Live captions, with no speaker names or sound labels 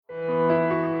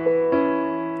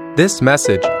This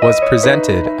message was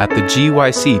presented at the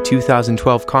GYC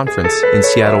 2012 conference in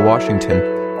Seattle, Washington.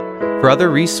 For other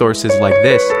resources like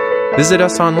this, visit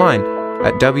us online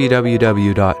at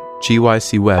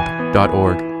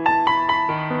www.gycweb.org.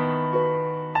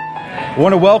 I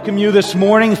want to welcome you this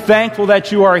morning. Thankful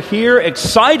that you are here,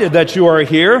 excited that you are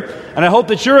here, and I hope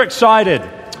that you're excited.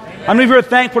 How many of you are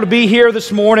thankful to be here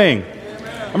this morning?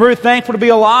 I'm very thankful to be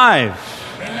alive.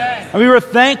 How many of you are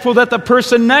thankful that the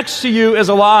person next to you is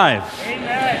alive?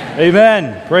 Amen.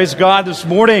 Amen. Praise God this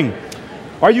morning.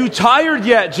 Are you tired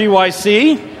yet,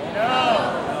 GYC?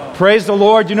 No. Praise the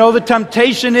Lord. You know, the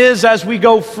temptation is as we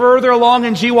go further along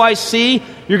in GYC,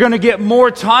 you're going to get more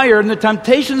tired, and the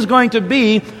temptation is going to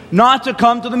be not to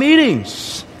come to the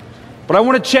meetings. But I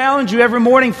want to challenge you every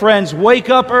morning, friends. Wake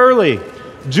up early.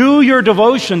 Do your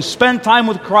devotion. Spend time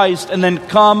with Christ, and then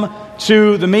come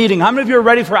to the meeting. How many of you are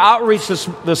ready for outreach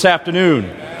this afternoon?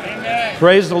 Amen.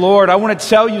 Praise the Lord. I want to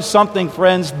tell you something,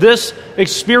 friends. This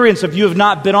experience, if you have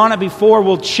not been on it before,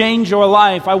 will change your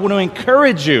life. I want to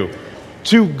encourage you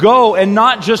to go, and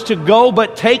not just to go,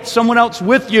 but take someone else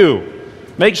with you.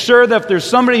 Make sure that if there's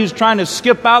somebody who's trying to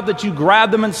skip out, that you grab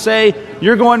them and say,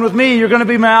 "You're going with me. You're going to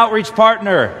be my outreach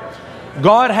partner."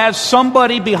 God has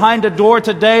somebody behind the door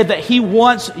today that He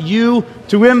wants you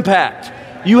to impact.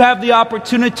 You have the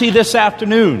opportunity this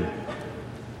afternoon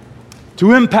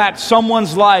to impact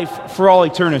someone's life for all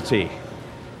eternity.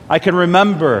 I can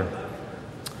remember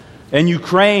in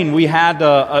Ukraine, we had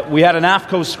an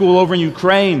AFCO school over in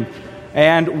Ukraine,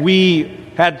 and we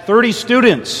had 30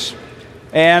 students.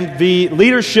 And the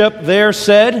leadership there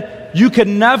said, "You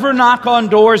can never knock on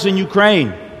doors in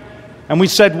Ukraine." And we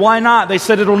said, "Why not?" They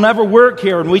said, "It'll never work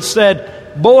here." And we said,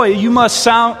 "Boy,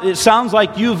 it sounds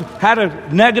like you've had a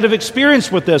negative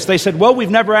experience with this." They said, "Well, we've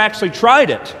never actually tried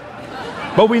it.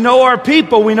 But we know our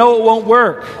people, we know it won't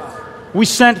work." We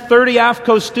sent 30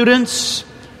 AFCO students,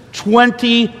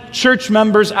 20 church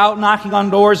members out knocking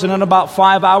on doors, and in about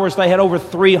 5 hours they had over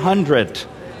 300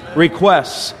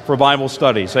 requests for Bible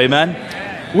studies. Amen?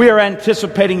 We are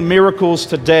anticipating miracles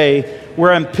today.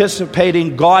 We're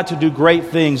anticipating God to do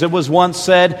great things. It was once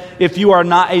said, if you are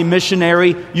not a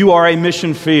missionary, you are a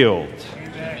mission field.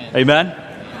 Amen?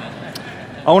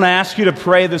 I want to ask you to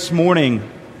pray this morning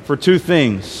for two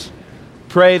things.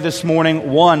 Pray this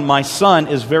morning. One, my son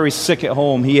is very sick at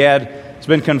home. It's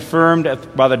been confirmed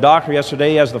by the doctor yesterday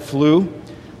he has the flu.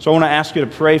 So I want to ask you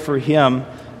to pray for him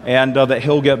and that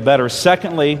he'll get better.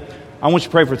 Secondly, I want you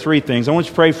to pray for three things. I want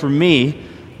you to pray for me,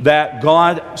 that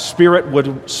God's Spirit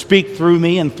would speak through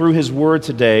me and through His Word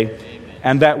today,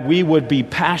 and that we would be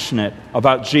passionate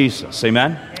about Jesus.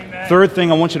 Amen? Amen. Third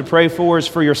thing I want you to pray for is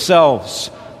for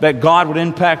yourselves, that God would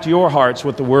impact your hearts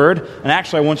with the Word. And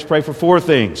actually, I want you to pray for four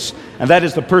things, and that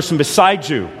is the person beside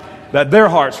you, that their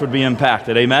hearts would be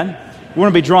impacted. Amen? We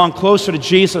want to be drawn closer to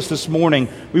Jesus this morning.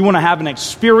 We want to have an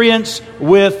experience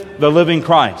with the living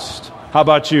Christ. How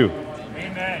about you?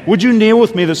 Amen. Would you kneel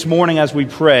with me this morning as we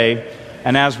pray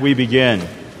and as we begin?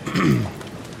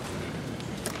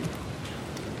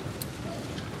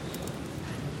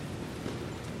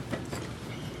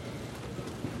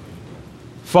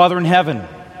 Father in heaven,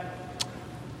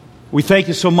 we thank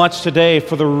you so much today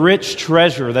for the rich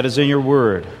treasure that is in your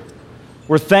word.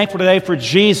 We're thankful today for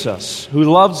Jesus, who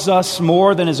loves us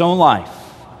more than his own life.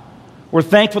 We're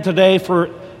thankful today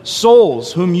for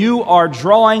souls whom you are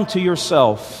drawing to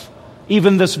yourself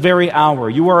even this very hour.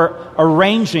 You are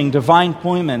arranging divine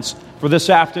appointments for this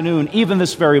afternoon, even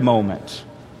this very moment.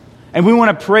 And we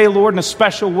want to pray, Lord, in a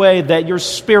special way that your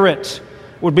Spirit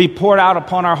would be poured out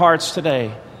upon our hearts today,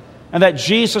 and that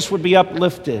Jesus would be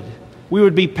uplifted. We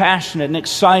would be passionate and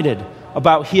excited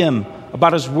about him,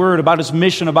 about his word, about his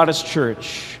mission, about his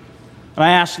church. And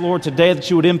I ask, Lord, today that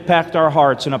you would impact our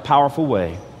hearts in a powerful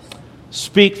way.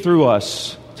 Speak through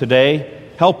us today.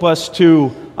 Help us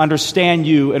to understand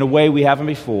you in a way we haven't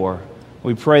before.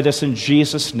 We pray this in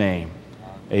Jesus' name.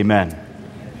 Amen.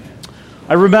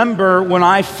 I remember when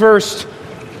I first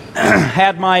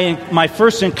had my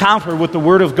first encounter with the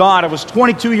Word of God. I was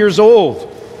 22 years old.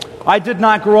 I did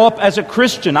not grow up as a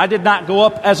Christian. I did not grow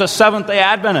up as a Seventh-day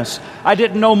Adventist. I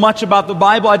didn't know much about the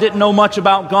Bible. I didn't know much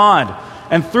about God.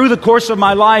 And through the course of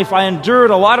my life, I endured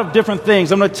a lot of different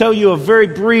things. I'm going to tell you a very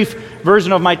brief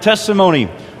version of my testimony.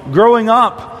 Growing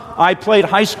up, I played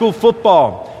high school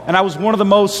football, and I was one of the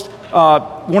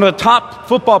top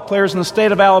football players in the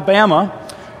state of Alabama.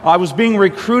 I was being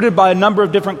recruited by a number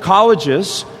of different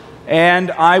colleges, and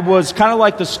I was kind of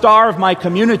like the star of my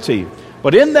community.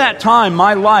 But in that time,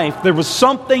 my life, there was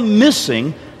something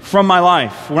missing from my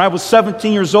life. When I was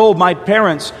 17 years old, my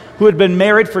parents, who had been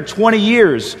married for 20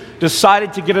 years,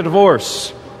 decided to get a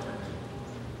divorce.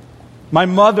 My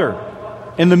mother,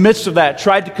 in the midst of that,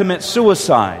 tried to commit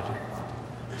suicide.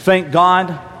 Thank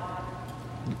God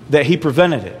that He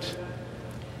prevented it.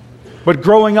 But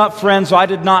growing up, friends, I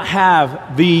did not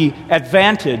have the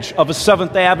advantage of a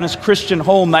Seventh-day Adventist Christian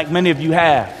home like many of you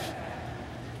have.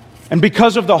 And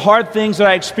because of the hard things that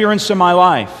I experienced in my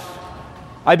life,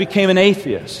 I became an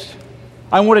atheist.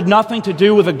 I wanted nothing to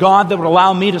do with a God that would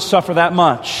allow me to suffer that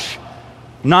much,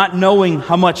 not knowing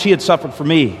how much He had suffered for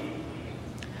me.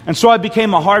 And so I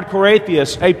became a hardcore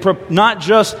atheist, not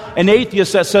just an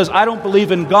atheist that says, I don't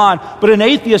believe in God, but an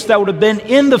atheist that would have been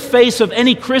in the face of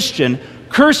any Christian,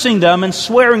 cursing them and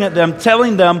swearing at them,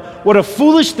 telling them what a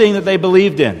foolish thing that they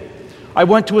believed in. I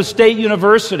went to a state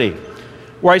university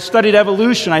where I studied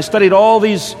evolution. I studied all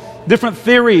these different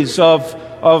theories of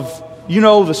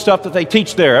the stuff that they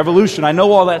teach there, evolution. I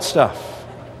know all that stuff.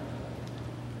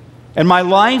 And my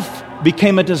life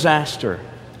became a disaster.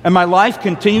 And my life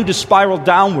continued to spiral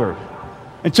downward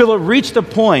until it reached a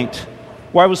point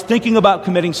where I was thinking about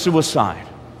committing suicide.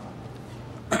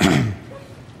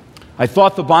 I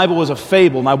thought the Bible was a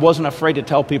fable, and I wasn't afraid to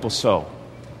tell people so.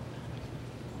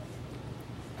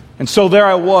 And so there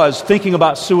I was, thinking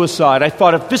about suicide. I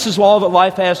thought, if this is all that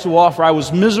life has to offer, I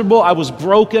was miserable, I was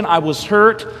broken, I was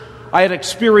hurt, I had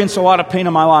experienced a lot of pain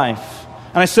in my life.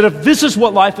 And I said, if this is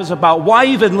what life is about, why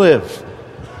even live?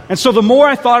 And so the more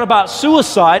I thought about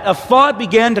suicide, a thought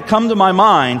began to come to my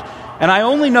mind, and I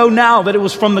only know now that it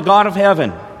was from the God of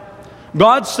heaven.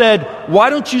 God said, why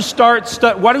don't you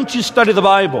study the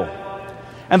Bible?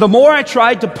 And the more I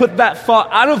tried to put that thought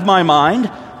out of my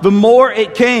mind, the more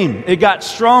it came. It got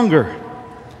stronger.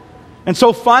 And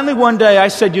so finally one day I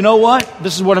said, you know what?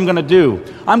 This is what I'm going to do.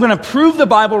 I'm going to prove the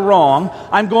Bible wrong.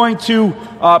 I'm going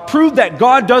to prove that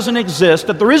God doesn't exist,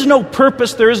 that there is no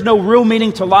purpose, there is no real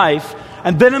meaning to life.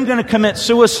 And then I'm going to commit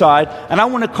suicide, and I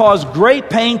want to cause great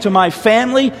pain to my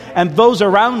family and those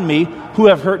around me who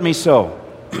have hurt me so.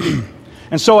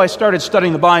 And so I started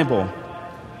studying the Bible.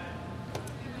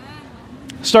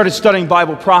 Started studying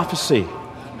Bible prophecy.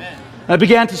 And I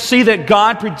began to see that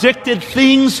God predicted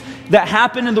things that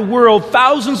happen in the world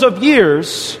thousands of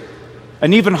years,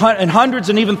 and even hundreds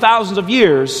and even thousands of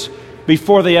years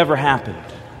before they ever happened.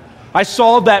 I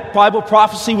saw that Bible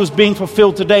prophecy was being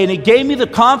fulfilled today, and it gave me the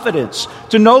confidence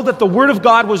to know that the Word of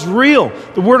God was real,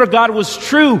 the Word of God was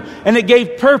true, and it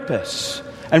gave purpose.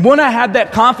 And when I had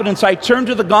that confidence, I turned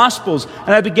to the Gospels, and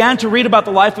I began to read about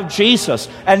the life of Jesus.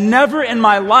 And never in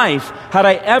my life had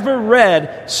I ever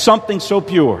read something so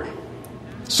pure,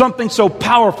 something so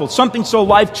powerful, something so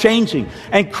life-changing.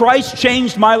 And Christ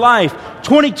changed my life.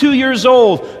 22 years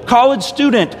old, college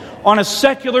student on a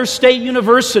secular state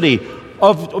university,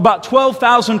 of about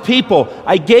 12,000 people,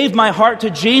 I gave my heart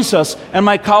to Jesus in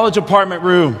my college apartment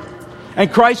room.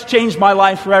 And Christ changed my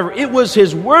life forever. It was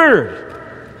His Word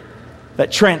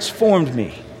that transformed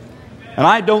me. And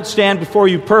I don't stand before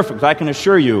you perfect, I can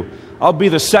assure you. I'll be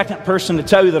the second person to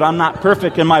tell you that I'm not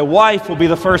perfect, and my wife will be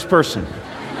the first person.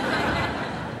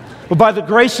 But by the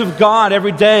grace of God,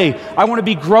 every day, I want to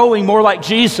be growing more like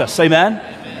Jesus. Amen?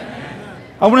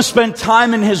 I want to spend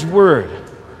time in His Word.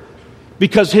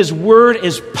 Because His Word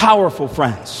is powerful,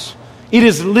 friends. It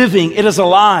is living, it is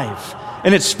alive,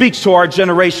 and it speaks to our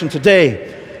generation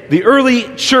today. The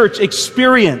early church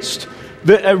experienced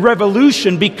a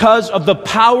revolution because of the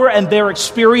power and their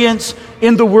experience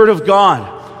in the Word of God.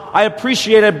 I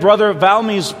appreciated Brother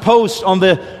Valmy's post on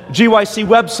the GYC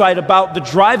website about the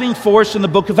driving force in the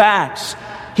book of Acts.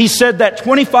 He said that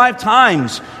 25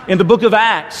 times in the book of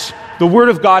Acts, the Word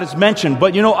of God is mentioned.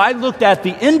 But I looked at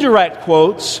the indirect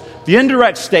quotes, the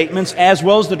indirect statements, as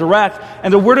well as the direct,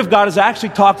 and the Word of God is actually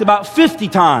talked about 50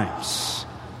 times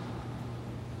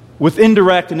with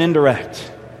indirect and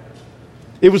indirect.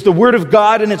 It was the Word of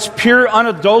God in its pure,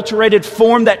 unadulterated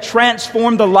form that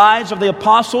transformed the lives of the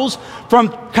apostles from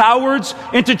cowards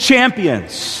into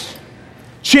champions.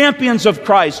 Champions of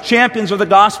Christ, champions of the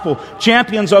gospel,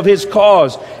 champions of His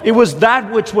cause. It was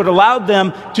that which would allow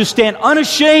them to stand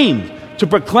unashamed to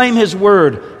proclaim His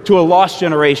Word to a lost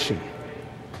generation.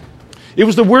 It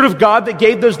was the Word of God that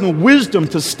gave them the wisdom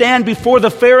to stand before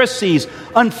the Pharisees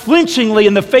unflinchingly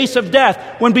in the face of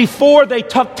death, when before they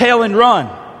tucked tail and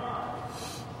run.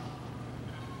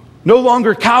 No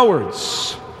longer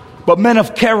cowards, but men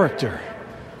of character,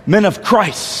 men of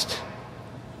Christ.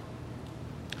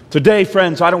 Today,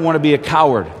 friends, I don't want to be a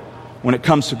coward when it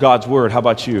comes to God's Word. How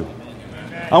about you?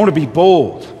 I want to be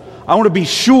bold. I want to be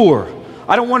sure.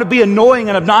 I don't want to be annoying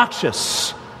and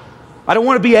obnoxious. I don't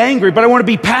want to be angry, but I want to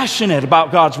be passionate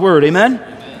about God's Word. Amen?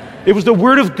 It was the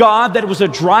Word of God that was a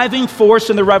driving force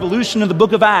in the revolution in the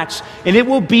book of Acts, and it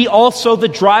will be also the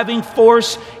driving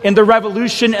force in the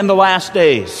revolution in the last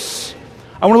days.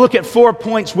 I want to look at 4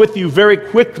 points with you very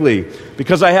quickly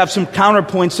because I have some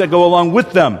counterpoints that go along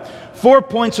with them. 4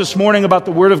 points this morning about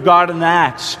the Word of God in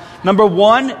Acts. Number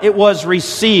 1, it was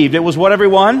received. It was what,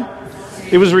 everyone?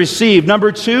 It was received.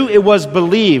 Number 2, it was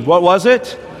believed. What was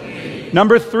it? Believed.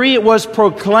 Number 3, it was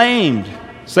proclaimed.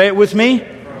 Say it with me.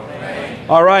 Proclaimed.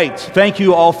 All right. Thank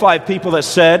you, all 5 people that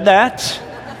said that.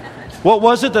 What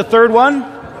was it, the third one?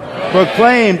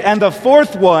 Proclaimed. And the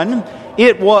fourth one,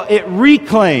 it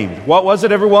reclaimed. What was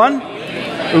it, everyone?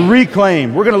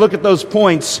 Reclaimed. We're going to look at those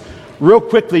points real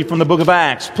quickly from the book of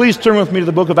Acts. Please turn with me to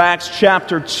the book of Acts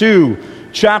chapter 2.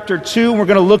 Chapter 2, we're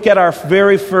going to look at our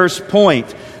very first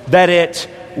point, that it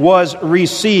was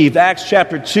received. Acts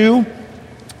chapter 2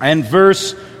 and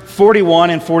verse 41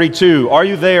 and 42. Are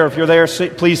you there? If you're there,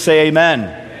 please say amen.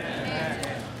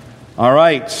 Amen. All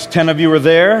right, 10 of you are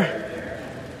there.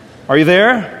 Are you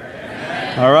there?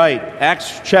 All right,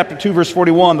 Acts chapter 2, verse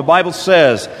 41, the Bible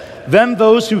says, "Then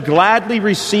those who gladly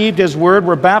received his word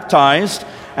were baptized,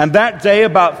 and that day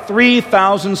about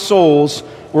 3,000 souls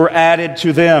were added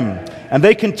to them. And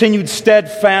they continued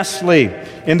steadfastly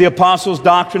in the apostles'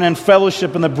 doctrine and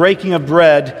fellowship, in the breaking of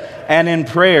bread and in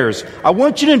prayers." I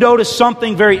want you to notice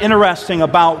something very interesting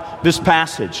about this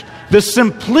passage. The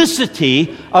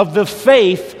simplicity of the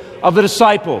faith of the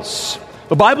disciples.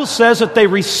 The Bible says that they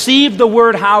received the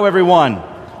word how, everyone?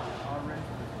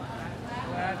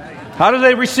 How did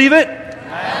they receive it?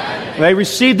 Gladly. They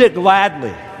received it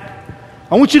gladly.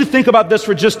 I want you to think about this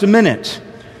for just a minute.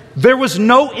 There was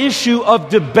no issue of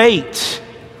debate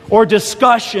or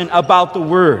discussion about the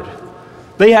Word.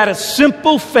 They had a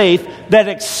simple faith that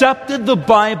accepted the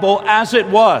Bible as it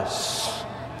was.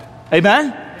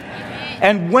 Amen?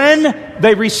 And when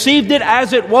they received it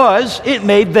as it was, it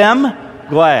made them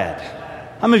glad.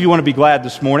 How many of you want to be glad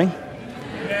this morning?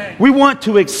 We want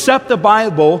to accept the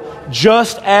Bible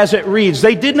just as it reads.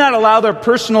 They did not allow their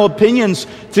personal opinions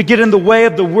to get in the way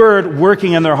of the Word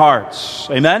working in their hearts.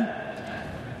 Amen?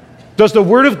 Does the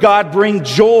Word of God bring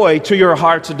joy to your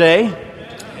heart today?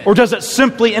 Or does it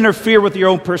simply interfere with your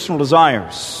own personal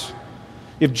desires?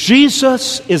 If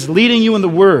Jesus is leading you in the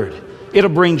Word, it'll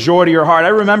bring joy to your heart. I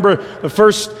remember the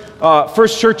first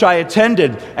church I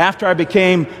attended after I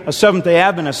became a Seventh-day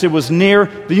Adventist. It was near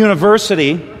the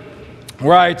university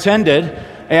where I attended,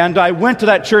 and I went to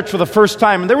that church for the first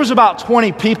time, and there was about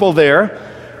 20 people there,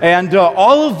 and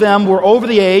all of them were over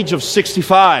the age of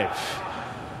 65.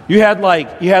 You had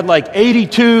like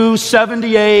 82,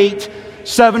 78,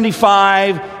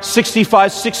 75,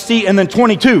 65, 60, and then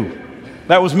 22.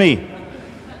 That was me.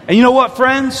 And you know what,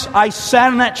 friends? I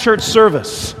sat in that church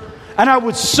service, and I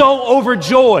was so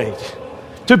overjoyed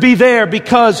to be there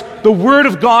because the Word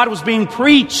of God was being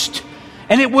preached.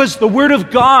 And it was the Word of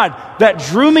God that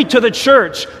drew me to the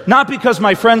church, not because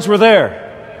my friends were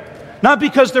there, not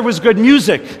because there was good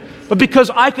music, but because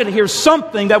I could hear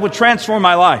something that would transform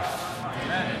my life.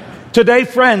 Today,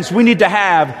 friends, we need to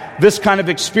have this kind of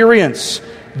experience.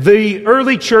 The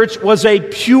early church was a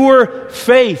pure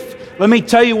faith. Let me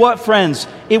tell you what, friends,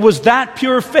 it was that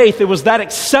pure faith, it was that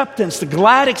acceptance, the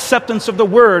glad acceptance of the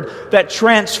Word that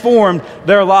transformed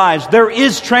their lives. There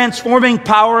is transforming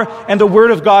power in the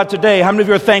Word of God today. How many of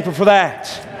you are thankful for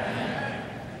that?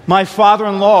 My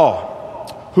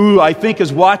father-in-law, who I think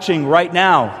is watching right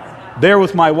now, there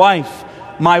with my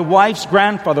wife's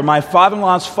grandfather, my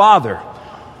father-in-law's father,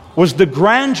 was the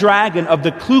Grand Dragon of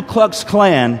the Ku Klux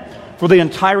Klan for the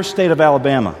entire state of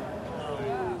Alabama.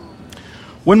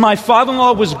 When my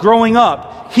father-in-law was growing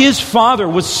up, his father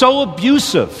was so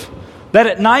abusive that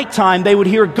at nighttime they would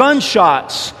hear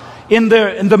gunshots in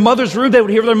the mother's room. They would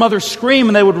hear their mother scream,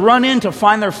 and they would run in to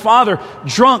find their father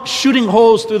drunk, shooting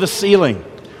holes through the ceiling.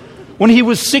 When he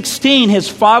was 16, his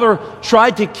father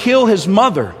tried to kill his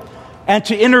mother, and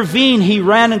to intervene, he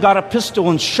ran and got a pistol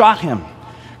and shot him.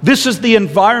 This is the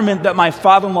environment that my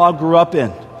father-in-law grew up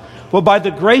in. Well, by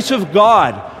the grace of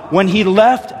God, when he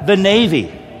left the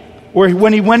Navy, or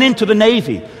when he went into the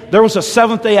Navy, there was a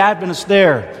Seventh-day Adventist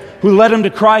there who led him to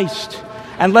Christ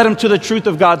and led him to the truth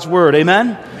of God's Word.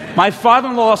 Amen? My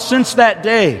father-in-law, since that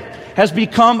day, has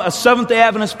become a Seventh-day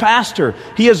Adventist pastor.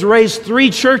 He has raised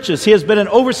 3 churches. He has been an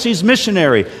overseas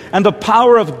missionary. And the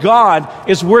power of God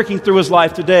is working through his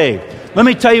life today. Let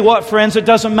me tell you what, friends, it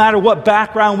doesn't matter what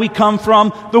background we come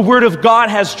from. The Word of God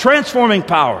has transforming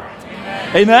power.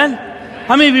 Amen?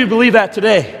 How many of you believe that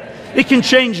today? It can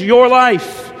change your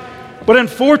life. But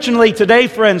unfortunately today,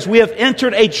 friends, we have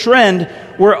entered a trend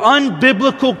where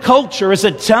unbiblical culture is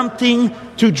attempting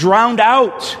to drown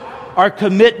out our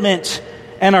commitment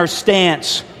and our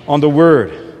stance on the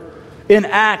Word. In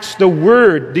Acts, the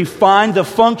Word defined the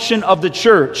function of the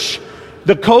church.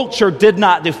 The culture did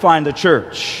not define the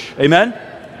church. Amen?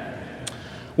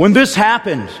 When this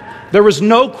happened, there was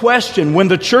no question, when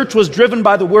the church was driven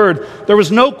by the Word, there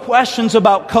was no questions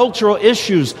about cultural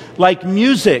issues like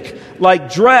music,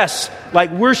 like dress,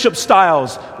 like worship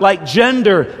styles, like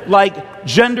gender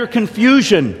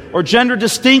confusion or gender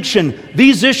distinction.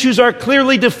 These issues are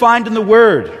clearly defined in the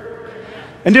Word.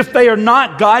 And if they are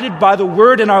not guided by the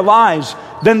Word in our lives,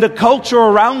 then the culture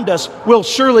around us will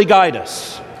surely guide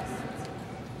us.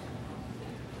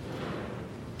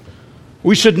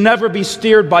 We should never be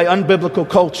steered by unbiblical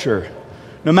culture,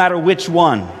 no matter which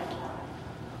one.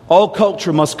 All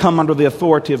culture must come under the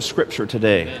authority of Scripture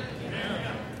today.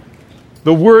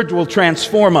 The Word will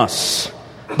transform us,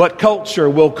 but culture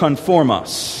will conform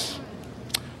us.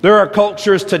 There are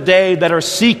cultures today that are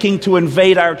seeking to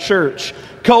invade our church.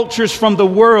 Cultures from the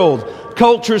world,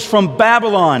 cultures from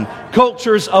Babylon,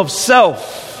 cultures of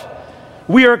self.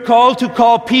 We are called to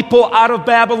call people out of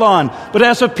Babylon, but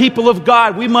as a people of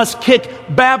God, we must kick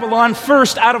Babylon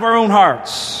first out of our own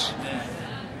hearts.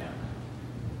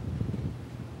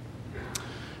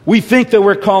 We think that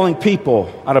we're calling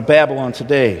people out of Babylon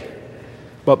today,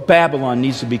 but Babylon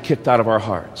needs to be kicked out of our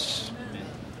hearts.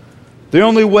 The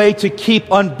only way to keep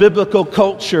unbiblical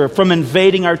culture from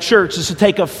invading our church is to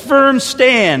take a firm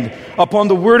stand upon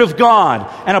the Word of God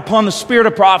and upon the spirit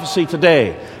of prophecy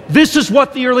today. This is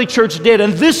what the early church did,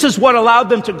 and this is what allowed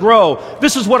them to grow.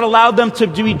 This is what allowed them to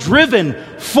be driven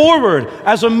forward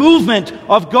as a movement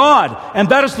of God. And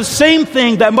that is the same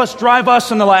thing that must drive us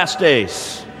in the last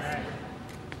days.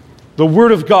 The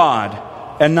Word of God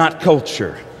and not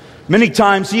culture. Many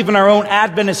times, even our own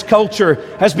Adventist culture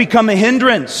has become a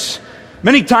hindrance.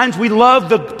 Many times we love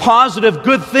the positive,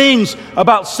 good things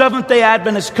about Seventh-day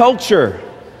Adventist culture.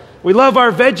 We love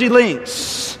our veggie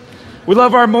links. We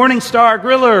love our Morning Star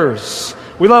grillers.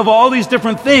 We love all these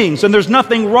different things, and there's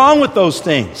nothing wrong with those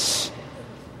things.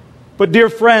 But dear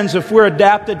friends, if we're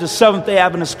adapted to Seventh-day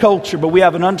Adventist culture, but we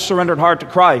have an unsurrendered heart to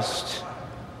Christ,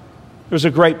 there's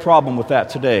a great problem with that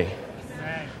today.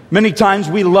 Many times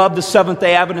we love the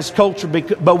Seventh-day Adventist culture,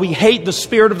 but we hate the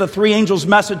spirit of the three angels'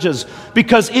 messages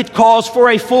because it calls for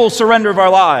a full surrender of our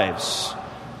lives.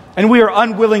 And we are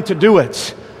unwilling to do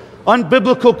it.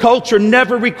 Unbiblical culture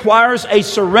never requires a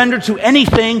surrender to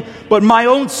anything but my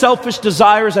own selfish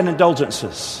desires and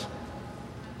indulgences.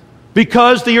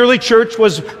 Because the early church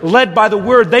was led by the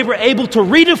Word, they were able to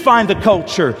redefine the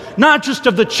culture, not just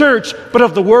of the church, but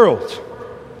of the world.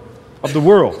 Of the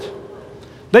world.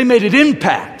 They made an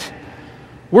impact.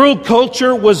 World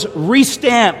culture was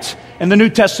restamped in the New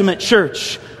Testament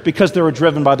church because they were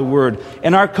driven by the Word.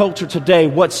 In our culture today,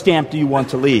 what stamp do you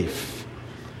want to leave?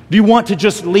 Do you want to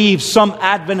just leave some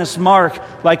Adventist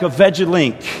mark like a veggie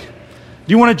link?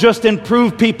 Do you want to just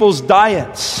improve people's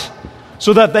diets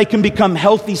so that they can become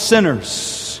healthy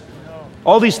sinners?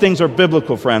 All these things are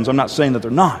biblical, friends. I'm not saying that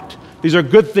they're not. These are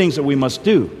good things that we must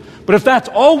do. But if that's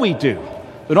all we do,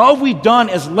 then all we've done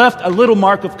is left a little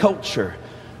mark of culture.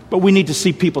 But we need to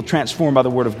see people transformed by the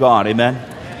Word of God. Amen?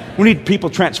 We need people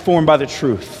transformed by the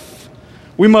truth.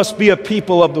 We must be a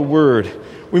people of the Word.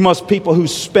 We must be people who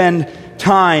spend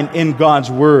time in God's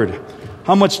Word.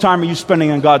 How much time are you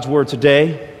spending on God's Word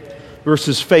today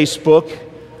versus Facebook,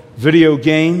 video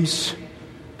games,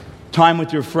 time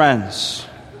with your friends?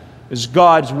 Is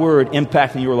God's Word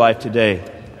impacting your life today?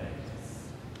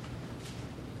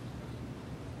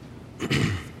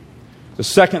 The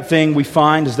second thing we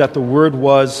find is that the Word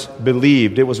was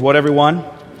believed. It was what, everyone?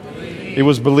 Believed. It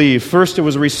was believed. First it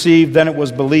was received, then it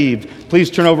was believed. Please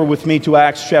turn over with me to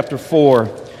Acts chapter 4,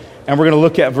 and we're going to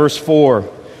look at verse 4.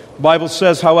 The Bible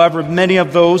says, however, many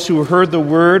of those who heard the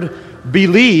Word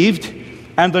believed,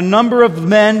 and the number of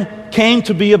men came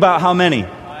to be about how many?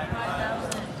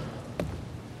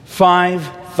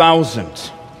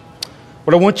 5,000.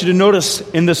 What I want you to notice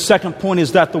in this second point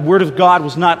is that the Word of God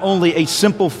was not only a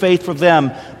simple faith for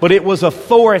them, but it was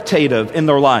authoritative in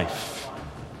their life.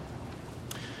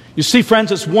 You see,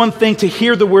 friends, it's one thing to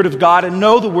hear the Word of God and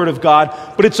know the Word of God,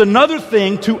 but it's another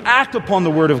thing to act upon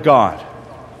the Word of God.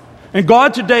 And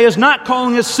God today is not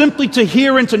calling us simply to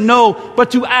hear and to know,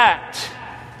 but to act.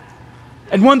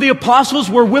 And when the apostles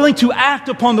were willing to act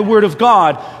upon the Word of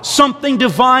God, something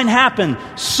divine happened.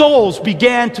 Souls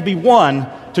began to be won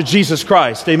to Jesus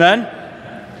Christ. Amen?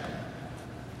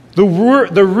 The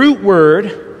root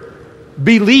word,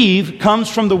 believe, comes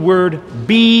from the word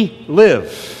be,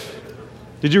 live.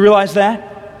 Did you realize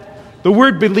that? The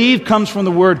word believe comes from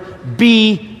the word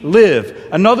be, live.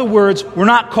 In other words, we're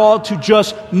not called to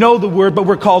just know the Word, but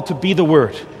we're called to be the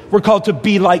Word. We're called to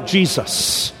be like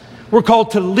Jesus. We're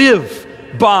called to live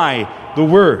by the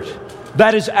Word.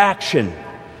 That is action.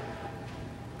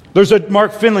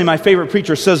 Mark Finley, my favorite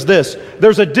preacher, says this: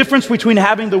 there's a difference between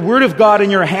having the Word of God in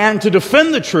your hand to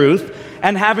defend the truth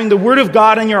and having the Word of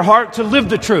God in your heart to live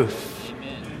the truth.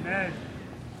 Amen.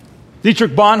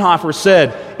 Dietrich Bonhoeffer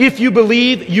said, if you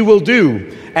believe, you will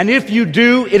do. And if you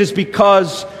do, it is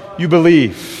because you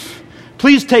believe.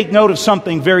 Please take note of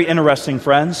something very interesting,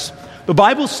 friends. The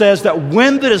Bible says that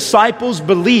when the disciples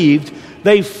believed,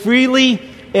 they freely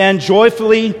and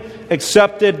joyfully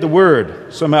accepted the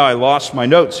Word. Somehow I lost my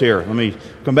notes here. Let me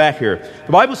come back here.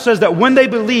 The Bible says that when they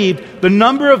believed, the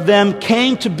number of them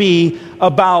came to be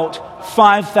about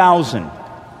 5,000. Now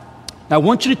I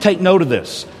want you to take note of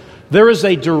this. There is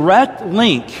a direct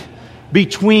link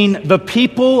between the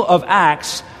people of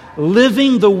Acts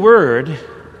living the Word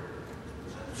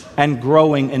and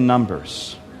growing in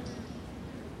numbers.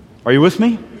 Are you with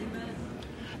me?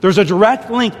 There's a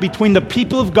direct link between the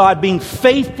people of God being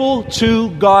faithful to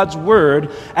God's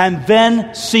Word and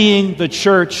then seeing the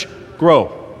church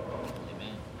grow.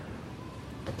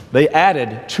 They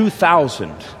added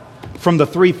 2,000 from the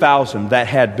 3,000 that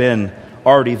had been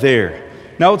already there.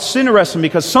 Now it's interesting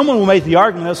because someone will make the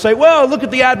argument, they'll say, well, look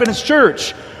at the Adventist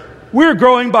church. We're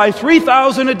growing by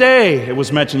 3,000 a day. It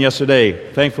was mentioned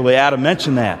yesterday. Thankfully, Adam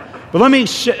mentioned that. But let me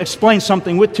explain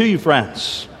something to you,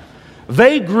 friends.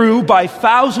 They grew by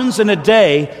thousands in a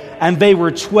day, and they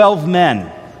were 12 men.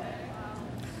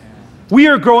 We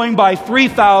are growing by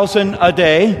 3,000 a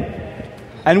day,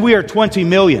 and we are 20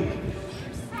 million.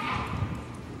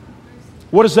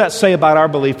 What does that say about our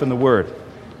belief in the Word?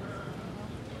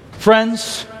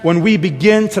 Friends, when we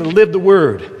begin to live the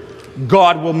Word,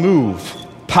 God will move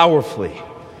powerfully.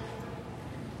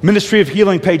 Ministry of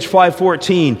Healing, page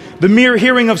 514. The mere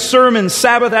hearing of sermons,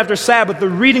 Sabbath after Sabbath, the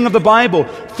reading of the Bible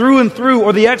through and through,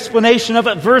 or the explanation of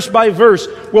it verse by verse,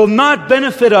 will not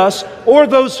benefit us or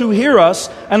those who hear us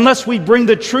unless we bring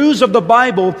the truths of the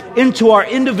Bible into our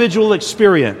individual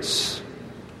experience.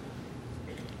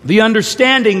 The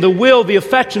understanding, the will, the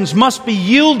affections must be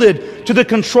yielded to the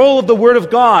control of the Word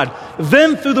of God.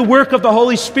 Then, through the work of the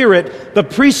Holy Spirit, the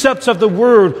precepts of the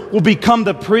Word will become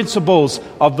the principles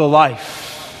of the life.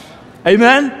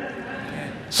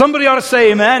 Amen? Somebody ought to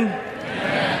say amen.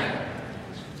 Amen.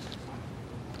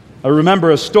 I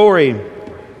remember a story.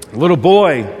 A little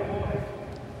boy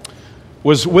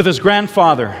was with his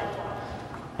grandfather.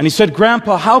 And he said,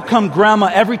 Grandpa, how come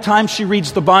Grandma, every time she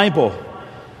reads the Bible,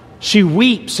 she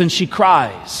weeps and she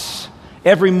cries?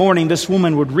 Every morning this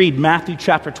woman would read Matthew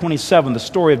chapter 27, the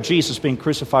story of Jesus being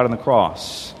crucified on the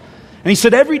cross. And he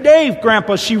said, every day,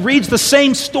 Grandpa, she reads the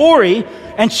same story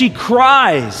and she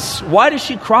cries. Why does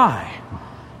she cry?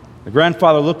 The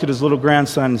grandfather looked at his little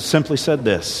grandson and simply said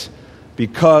this: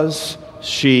 because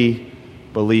she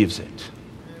believes it.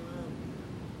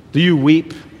 Do you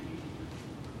weep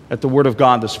at the Word of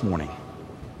God this morning?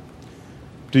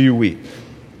 Do you weep?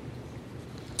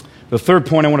 The third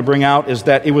point I want to bring out is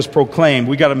that it was proclaimed.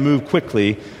 We got to move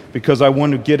quickly because I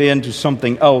want to get into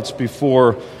something else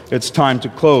before it's time to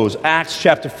close. Acts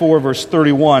chapter 4, verse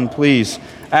 31, please.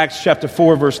 Acts chapter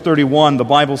 4, verse 31, the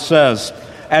Bible says,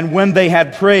 and when they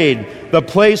had prayed, the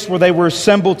place where they were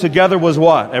assembled together was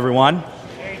what, everyone?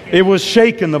 It was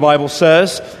shaken, the Bible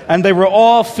says, and they were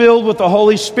all filled with the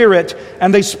Holy Spirit,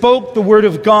 and they spoke the word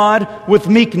of God with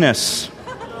meekness.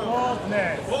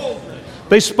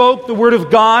 They spoke the word of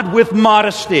God with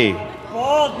modesty.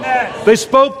 Boldness. They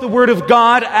spoke the word of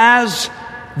God as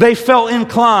they felt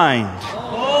inclined.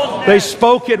 Boldness. They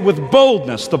spoke it with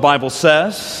boldness, the Bible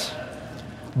says.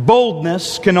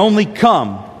 Boldness can only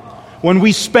come when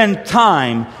we spend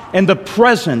time in the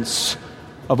presence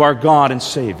of our God and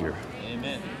Savior.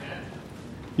 Amen.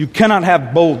 You cannot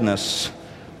have boldness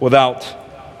without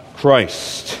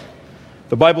Christ.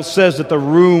 The Bible says that the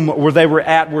room where they were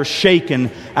at were shaken.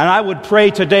 And I would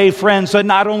pray today, friends, that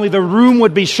not only the room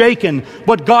would be shaken,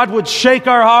 but God would shake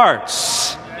our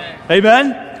hearts.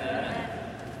 Amen?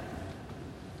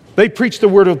 They preached the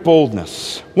word of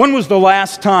boldness. When was the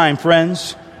last time,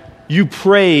 friends, you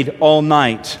prayed all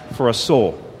night for a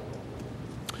soul?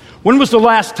 When was the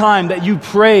last time that you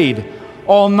prayed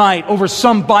all night over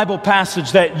some Bible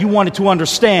passage that you wanted to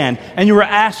understand, and you were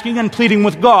asking and pleading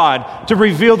with God to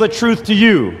reveal the truth to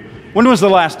you? When was the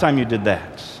last time you did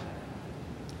that?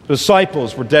 The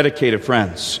disciples were dedicated,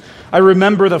 friends. I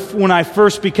remember when I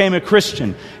first became a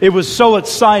Christian, it was so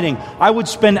exciting. I would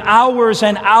spend hours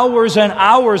and hours and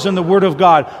hours in the Word of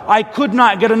God. I could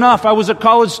not get enough. I was a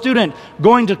college student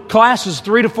going to classes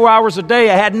 3 to 4 hours a day.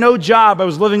 I had no job. I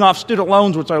was living off student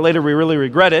loans, which I later really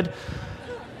regretted.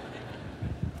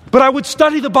 But I would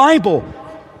study the Bible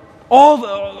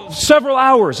several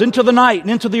hours into the night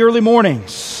and into the early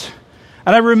mornings.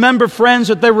 And I remember, friends,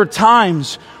 that there were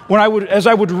times as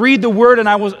I would read the Word and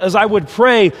as I would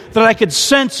pray, that I could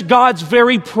sense God's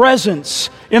very presence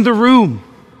in the room.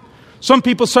 Some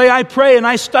people say, I pray and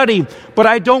I study, but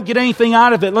I don't get anything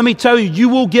out of it. Let me tell you, you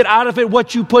will get out of it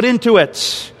what you put into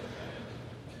it.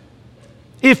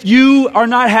 If you are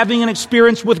not having an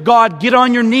experience with God, get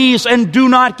on your knees and do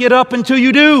not get up until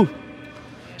you do.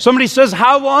 Somebody says,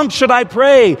 how long should I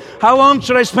pray? How long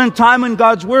should I spend time in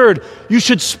God's Word? You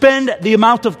should spend the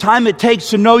amount of time it takes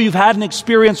to know you've had an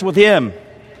experience with Him.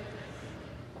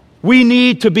 We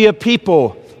need to be a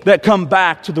people that come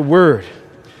back to the Word.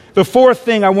 The fourth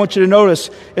thing I want you to notice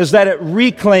is that it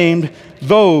reclaimed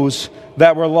those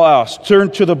that were lost.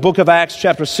 Turn to the book of Acts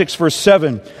chapter 6, verse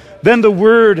 7. Then the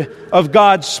word of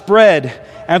God spread,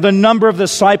 and the number of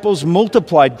disciples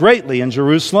multiplied greatly in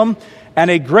Jerusalem, and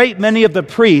a great many of the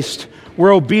priests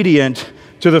were obedient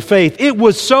to the faith. It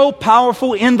was so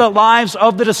powerful in the lives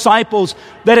of the disciples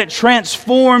that it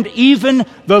transformed even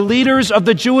the leaders of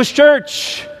the Jewish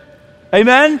church.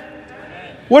 Amen?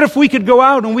 What if we could go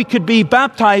out and we could be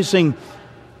baptizing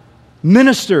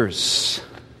ministers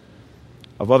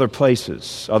of other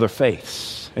places, other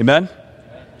faiths? Amen?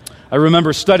 I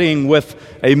remember studying with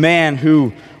a man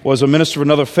who was a minister of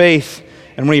another faith,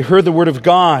 and when he heard the Word of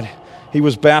God, he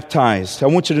was baptized. I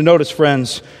want you to notice,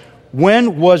 friends, when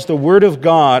the Word of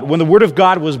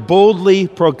God was boldly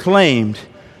proclaimed,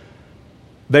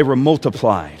 they were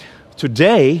multiplied.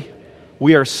 Today,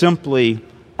 we are simply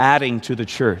adding to the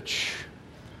church.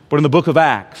 But in the book of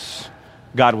Acts,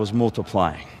 God was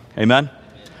multiplying. Amen?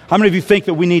 How many of you think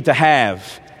that we need to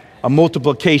have a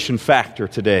multiplication factor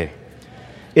today?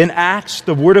 In Acts,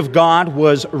 the Word of God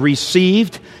was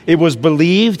received, it was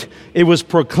believed, it was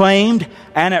proclaimed,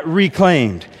 and it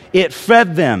reclaimed. It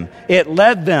fed them, it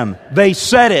led them, they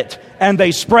said it, and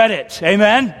they spread it.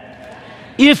 Amen?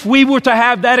 If we were to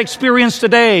have that experience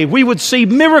today, we would see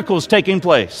miracles taking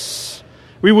place.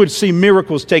 We would see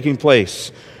miracles taking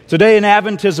place. Today in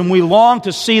Adventism, we long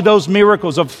to see those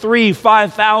miracles of 3,000,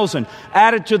 5,000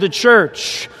 added to the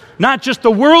church. Not just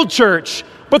the world church,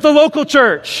 but the local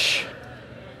church.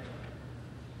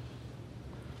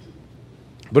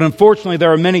 But unfortunately,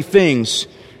 there are many things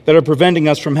that are preventing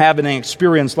us from having an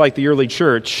experience like the early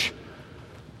church.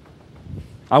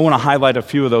 I want to highlight a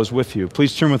few of those with you.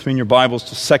 Please turn with me in your Bibles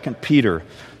to 2 Peter.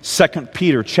 2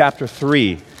 Peter chapter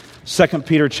 3. 2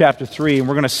 Peter chapter 3, and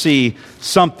we're going to see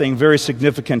something very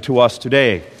significant to us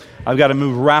today. I've got to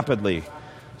move rapidly.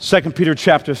 2 Peter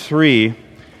chapter 3, and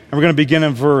we're going to begin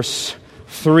in verse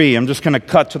 3. I'm just going to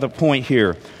cut to the point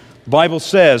here. The Bible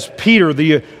says, Peter,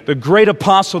 the great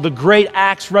apostle, the great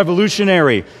Acts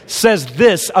revolutionary, says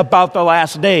this about the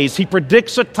last days. He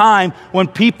predicts a time when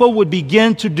people would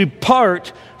begin to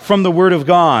depart from the Word of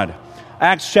God.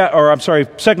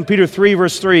 2 Peter 3,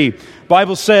 verse 3,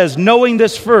 Bible says, knowing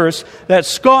this first, that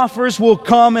scoffers will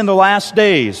come in the last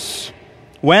days.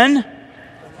 When?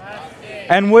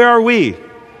 And where are we?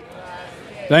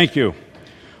 Thank you.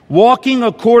 Walking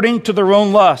according to their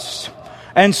own lusts,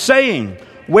 and saying,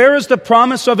 where is the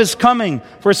promise of His coming?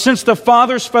 For since the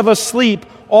fathers fell asleep,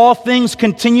 all things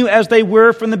continue as they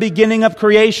were from the beginning of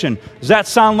creation. Does that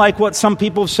sound like what some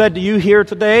people have said to you here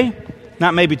today?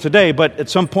 Not maybe today, but at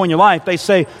some point in your life, they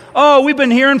say, oh, we've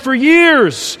been hearing for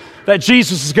years that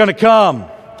Jesus is going to come.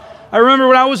 I remember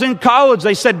when I was in college,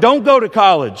 they said, don't go to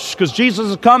college because Jesus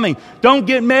is coming. Don't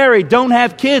get married. Don't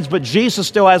have kids. But Jesus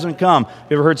still hasn't come.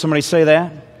 You ever heard somebody say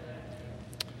that?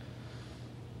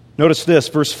 Notice this,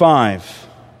 verse 5.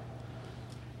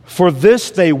 For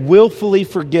this they willfully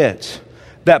forget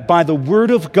that by the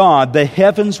word of God the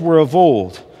heavens were of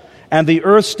old, and the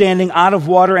earth standing out of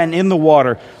water and in the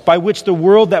water, by which the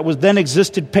world that was then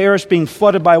existed perished, being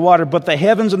flooded by water. But the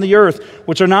heavens and the earth,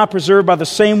 which are now preserved by the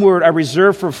same word, are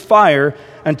reserved for fire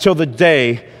until the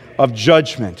day of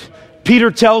judgment.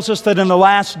 Peter tells us that in the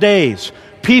last days,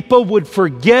 people would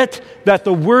forget that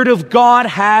the Word of God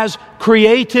has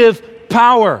creative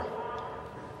power.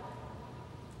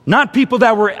 Not people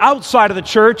that were outside of the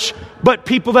church, but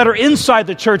people that are inside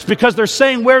the church, because they're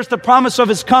saying, where's the promise of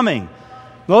His coming?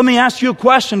 Well, let me ask you a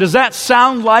question. Does that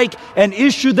sound like an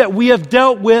issue that we have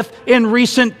dealt with in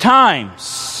recent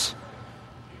times?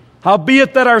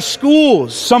 Howbeit that our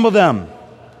schools, some of them,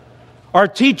 are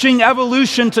teaching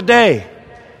evolution today,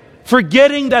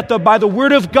 forgetting that by the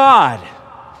Word of God,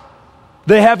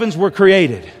 the heavens were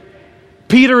created.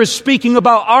 Peter is speaking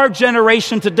about our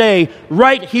generation today,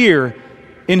 right here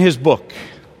in his book.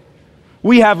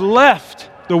 We have left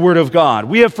the Word of God.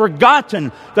 We have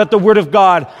forgotten that the Word of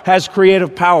God has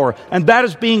creative power, and that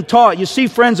is being taught. You see,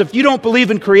 friends, if you don't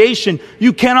believe in creation,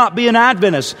 you cannot be an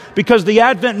Adventist, because the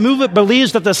Advent movement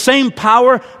believes that the same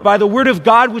power by the Word of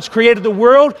God which created the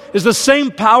world is the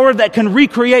same power that can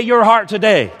recreate your heart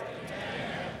today.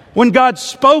 When God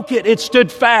spoke it, it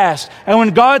stood fast. And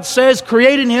when God says,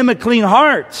 create in him a clean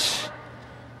heart,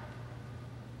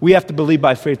 we have to believe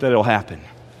by faith that it'll happen.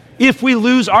 If we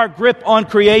lose our grip on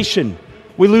creation,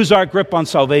 we lose our grip on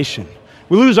salvation.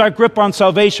 We lose our grip on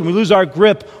salvation. We lose our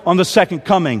grip on the second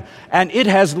coming. And it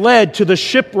has led to the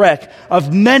shipwreck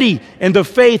of many in the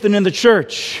faith and in the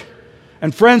church.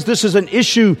 And friends, this is an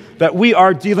issue that we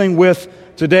are dealing with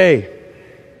today.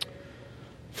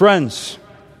 Friends,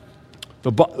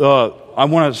 I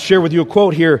want to share with you a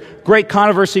quote here. Great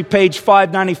Controversy, page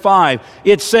 595.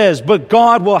 It says, "But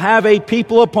God will have a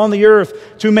people upon the earth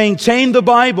to maintain the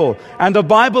Bible, and the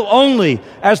Bible only,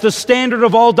 as the standard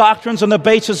of all doctrines and the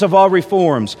basis of all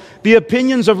reforms. The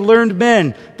opinions of learned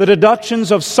men, the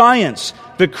deductions of science,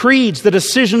 the creeds, the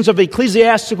decisions of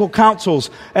ecclesiastical councils,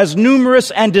 as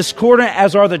numerous and discordant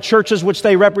as are the churches which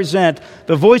they represent,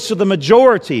 the voice of the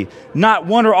majority, not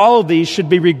one or all of these, should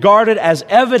be regarded as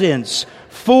evidence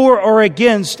for or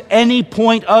against any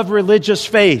point of religious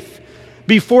faith.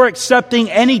 Before accepting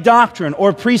any doctrine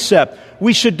or precept,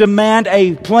 we should demand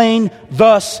a plain,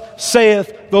 'Thus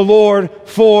saith the Lord,'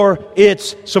 for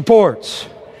its support."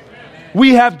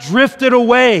 We have drifted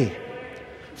away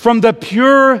from the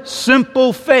pure,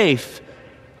 simple faith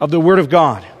of the Word of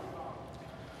God.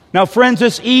 Now, friends,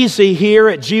 it's easy here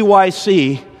at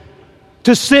GYC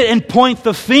to sit and point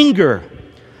the finger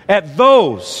at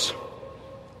those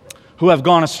who have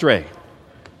gone astray.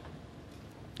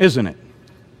 Isn't it?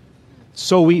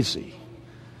 So easy.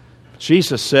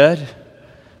 Jesus said,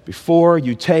 before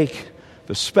you take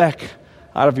the speck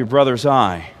out of your brother's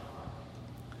eye,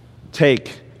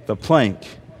 take the plank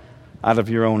out of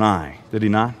your own eye. Did he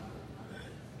not?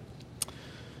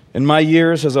 In my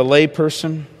years as a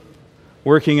layperson,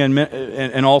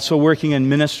 and also working in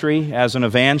ministry as an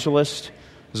evangelist,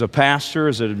 as a pastor,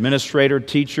 as an administrator,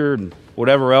 teacher, and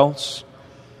whatever else,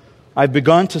 I've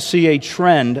begun to see a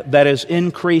trend that is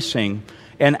increasing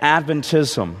in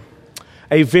Adventism,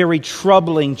 a very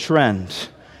troubling trend,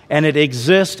 and it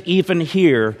exists even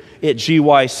here at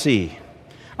GYC.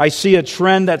 I see a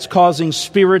trend that's causing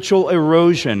spiritual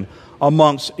erosion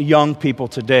amongst young people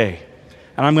today,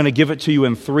 and I'm going to give it to you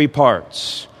in 3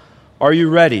 parts. Are you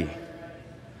ready?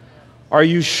 Are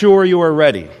you sure you are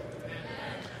ready?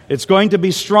 It's going to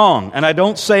be strong, and I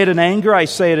don't say it in anger, I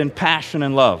say it in passion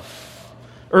and love.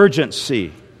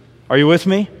 Urgency. Are you with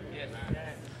me?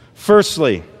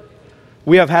 Firstly,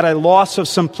 we have had a loss of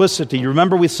simplicity. You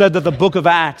remember we said that the book of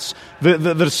Acts,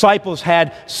 the disciples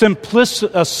had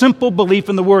a simple belief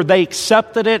in the Word. They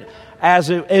accepted it as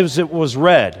it was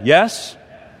read. Yes?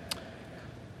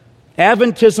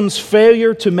 Adventism's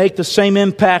failure to make the same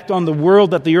impact on the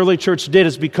world that the early church did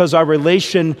is because our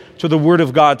relation to the Word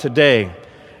of God today.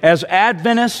 As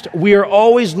Adventists, we are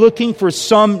always looking for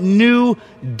some new,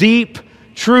 deep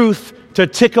truth to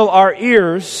tickle our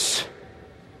ears,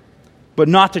 but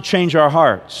not to change our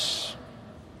hearts.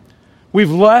 We've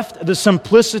left the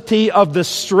simplicity of the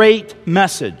straight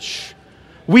message.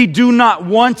 We do not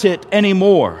want it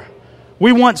anymore.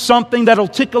 We want something that'll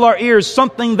tickle our ears,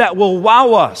 something that will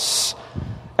wow us.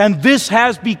 And this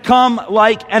has become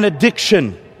like an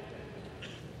addiction.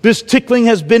 This tickling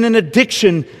has been an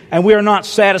addiction, and we are not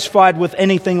satisfied with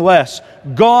anything less.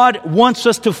 God wants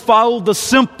us to follow the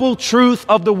simple truth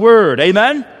of the Word.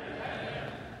 Amen?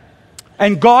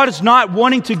 And God is not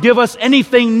wanting to give us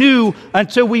anything new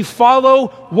until we follow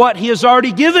what He has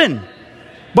already given.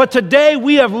 But today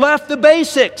we have left the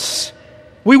basics.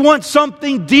 We want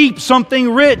something deep,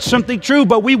 something rich, something true,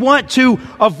 but we want to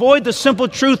avoid the simple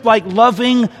truth like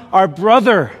loving our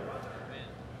brother.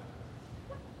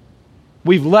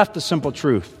 We've left the simple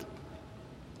truth.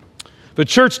 The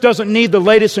church doesn't need the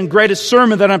latest and greatest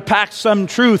sermon that unpacks some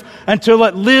truth until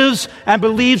it lives and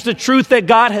believes the truth that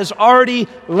God has already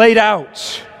laid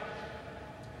out.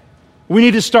 We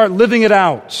need to start living it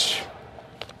out.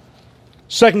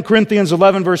 2 Corinthians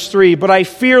 11 verse 3, "But I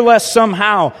fear lest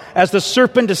somehow, as the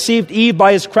serpent deceived Eve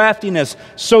by his craftiness,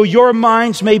 so your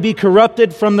minds may be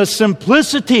corrupted from the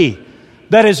simplicity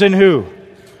that is in who?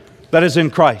 That is in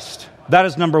Christ." That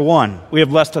is number one. We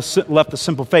have left the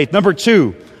simple faith. Number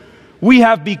two, we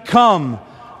have become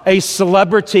a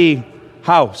celebrity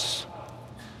house.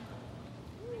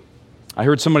 I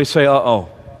heard somebody say, uh-oh.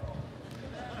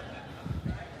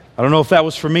 I don't know if that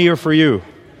was for me or for you.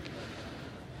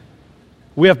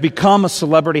 We have become a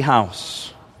celebrity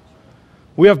house.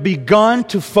 We have begun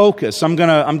to focus. I'm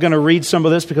gonna read some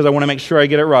of this because I want to make sure I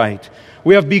get it right.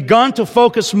 We have begun to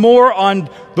focus more on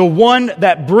the one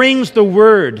that brings the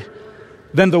Word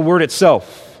than the Word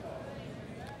itself.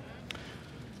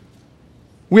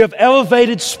 We have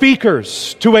elevated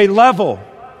speakers to a level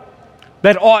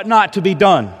that ought not to be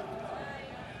done.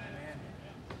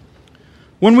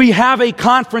 When we have a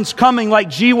conference coming like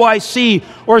GYC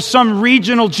or some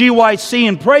regional GYC,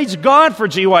 and praise God for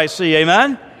GYC,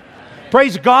 amen?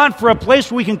 Praise God for a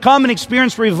place where we can come and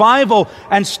experience revival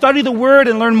and study the Word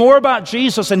and learn more about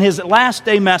Jesus and His last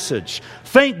day message.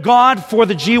 Thank God for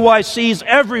the GYCs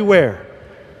everywhere.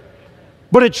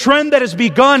 But a trend that has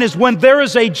begun is when there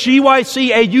is a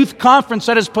GYC, a youth conference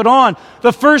that is put on,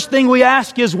 the first thing we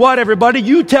ask is what, everybody?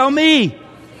 You tell me.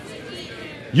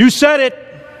 You said it,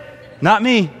 not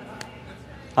me.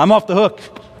 I'm off the hook.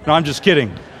 No, I'm just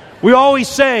kidding. We always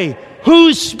say,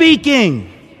 who's speaking?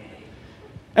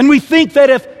 And we think that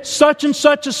if such and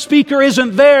such a speaker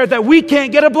isn't there, that we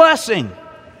can't get a blessing.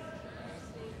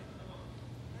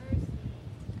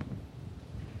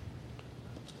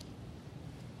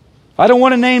 I don't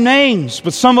want to name names,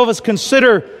 but some of us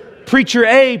consider Preacher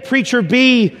A, Preacher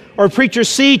B, or Preacher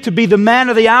C to be the man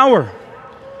of the hour.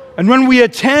 And when we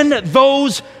attend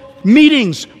those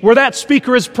meetings where that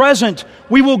speaker is present,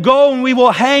 we will go and we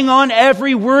will hang on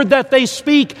every word that they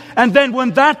speak. And then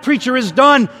when that preacher is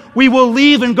done, we will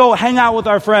leave and go hang out with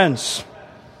our friends.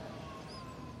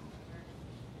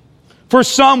 For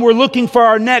some, we're looking for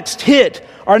our next hit,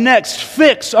 our next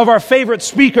fix of our favorite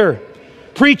speaker,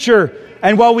 preacher,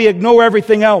 and while we ignore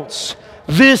everything else.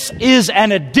 This is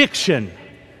an addiction,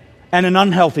 and an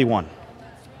unhealthy one,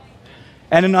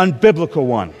 and an unbiblical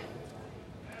one.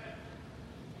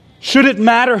 Should it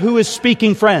matter who is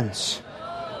speaking, friends?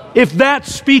 If that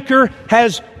speaker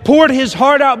has poured his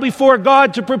heart out before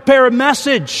God to prepare a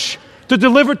message to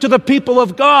deliver to the people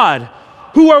of God,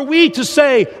 who are we to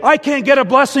say, I can't get a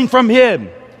blessing from him?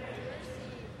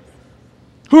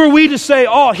 Who are we to say,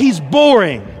 oh, he's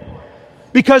boring?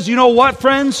 Because you know what,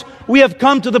 friends? We have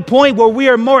come to the point where we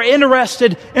are more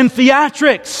interested in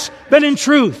theatrics than in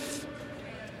truth.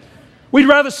 We'd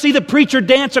rather see the preacher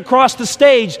dance across the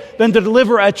stage than to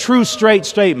deliver a true, straight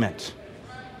statement.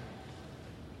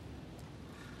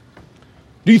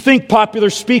 Do you think popular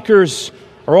speakers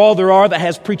are all there are that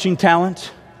has preaching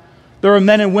talent? There are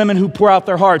men and women who pour out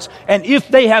their hearts. And if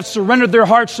they have surrendered their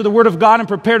hearts to the Word of God and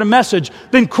prepared a message,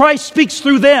 then Christ speaks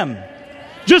through them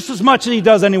just as much as He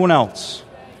does anyone else.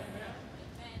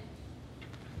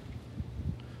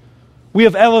 We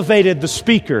have elevated the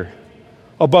speaker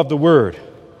above the Word.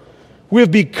 We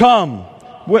have become,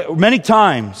 many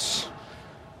times,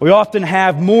 we often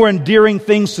have more endearing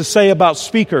things to say about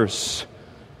speakers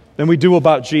than we do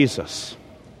about Jesus.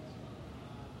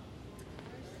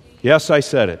 Yes, I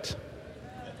said it.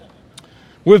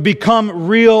 We've become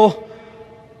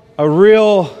a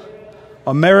real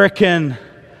American.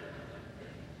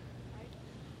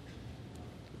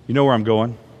 You know where I'm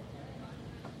going?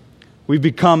 We've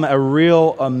become a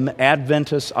real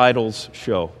Adventist idols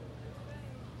show.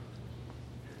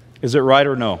 Is it right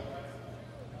or no?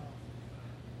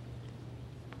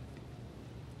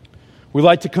 We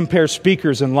like to compare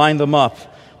speakers and line them up.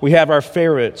 We have our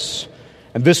favorites,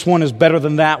 and this one is better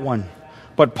than that one.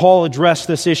 But Paul addressed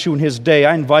this issue in his day.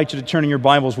 I invite you to turn in your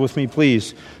Bibles with me,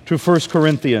 please, to 1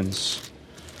 Corinthians.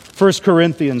 1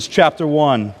 Corinthians chapter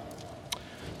 1,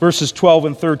 verses 12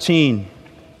 and 13.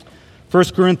 1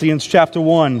 Corinthians chapter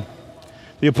 1,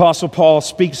 the Apostle Paul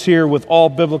speaks here with all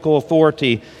biblical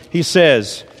authority. He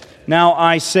says, now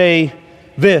I say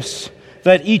this,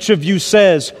 that each of you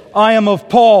says, I am of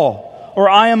Paul, or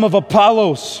I am of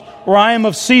Apollos, or I am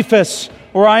of Cephas,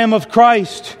 or I am of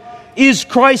Christ. Is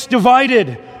Christ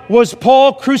divided? Was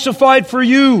Paul crucified for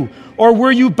you, or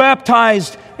were you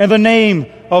baptized in the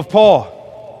name of Paul?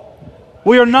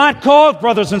 We are not called,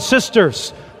 brothers and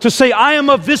sisters, to say, I am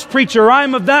of this preacher, or I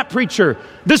am of that preacher.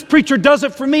 This preacher does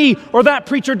it for me, or that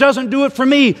preacher doesn't do it for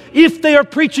me. If they are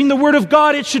preaching the Word of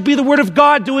God, it should be the Word of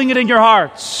God doing it in your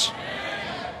hearts.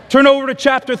 Turn over to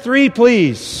chapter 3,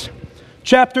 please.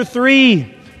 Chapter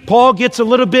 3, Paul gets a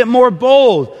little bit more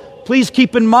bold. Please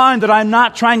keep in mind that I'm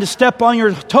not trying to step on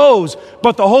your toes,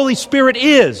 but the Holy Spirit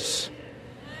is.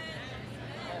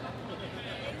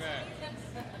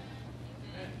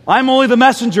 I'm only the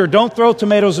messenger. Don't throw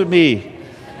tomatoes at me.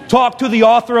 Talk to the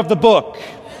author of the book.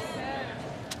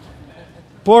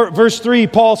 Verse 3,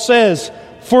 Paul says,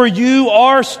 for you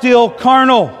are still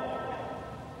carnal.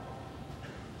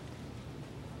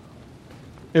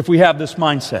 If we have this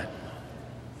mindset.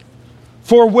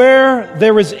 For where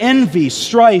there is envy,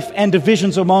 strife, and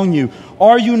divisions among you,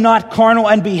 are you not carnal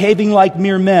and behaving like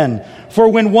mere men? For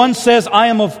when one says, I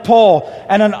am of Paul,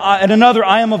 and another,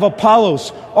 I am of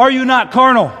Apollos, are you not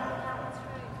carnal?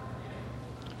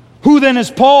 Who then is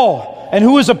Paul, and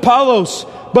who is Apollos,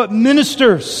 but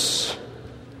ministers?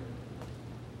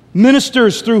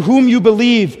 Ministers through whom you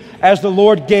believe, as the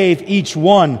Lord gave each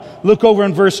one. Look over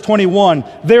in verse 21.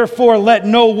 Therefore let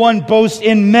no one boast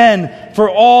in men, for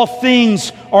all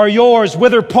things are yours,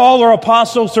 whether Paul or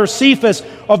Apollos or Cephas,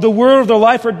 of the word of the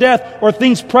life or death, or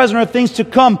things present or things to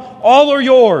come, all are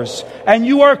yours, and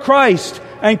you are Christ,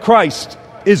 and Christ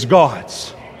is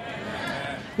God's.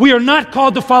 We are not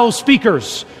called to follow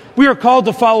speakers. We are called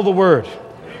to follow the Word.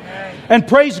 And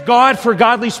praise God for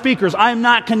godly speakers. I am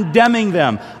not condemning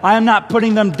them. I am not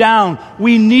putting them down.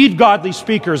 We need godly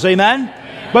speakers. Amen?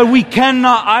 But we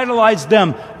cannot idolize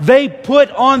them. They put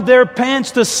on their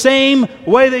pants the same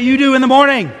way that you do in the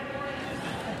morning.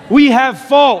 We have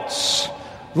faults.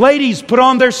 Ladies put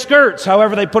on their skirts,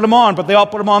 however they put them on, but they all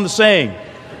put them on the same.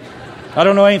 I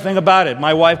don't know anything about it.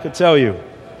 My wife could tell you.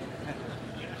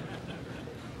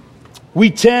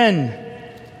 We tend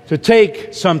to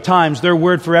take sometimes their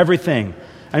word for everything.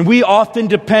 And we often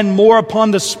depend more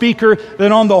upon the speaker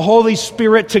than on the Holy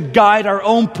Spirit to guide our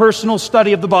own personal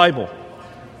study of the Bible.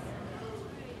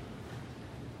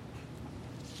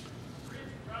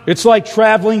 It's like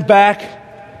traveling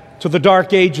back to the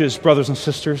Dark Ages, brothers and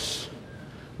sisters,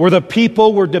 where the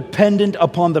people were dependent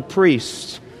upon the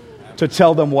priests to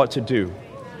tell them what to do.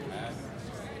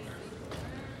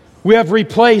 We have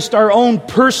replaced our own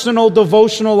personal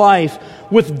devotional life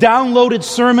with downloaded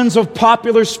sermons of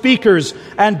popular speakers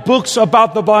and books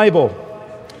about the Bible.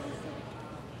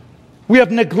 We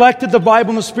have neglected the Bible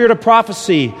and the spirit of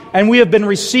prophecy, and we have been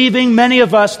receiving, many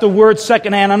of us, the word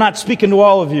secondhand. I'm not speaking to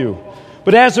all of you.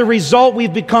 But as a result,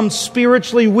 we've become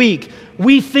spiritually weak.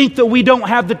 We think that we don't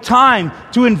have the time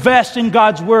to invest in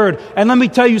God's Word. And let me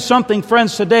tell you something,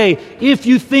 friends, today. If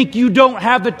you think you don't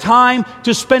have the time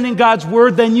to spend in God's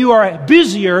Word, then you are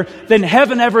busier than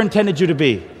heaven ever intended you to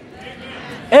be.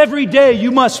 Every day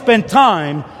you must spend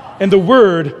time in the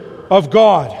Word of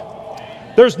God.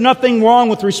 There's nothing wrong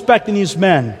with respecting these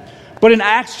men. But in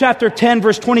Acts chapter 10,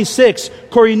 verse 26,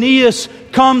 Cornelius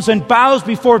comes and bows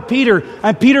before Peter,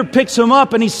 and Peter picks him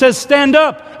up and he says, "Stand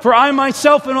up, for I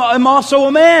myself am also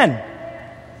a man."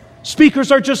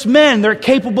 Speakers are just men. They're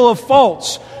capable of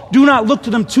faults. Do not look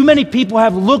to them. Too many people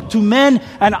have looked to men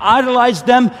and idolized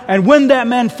them, and when that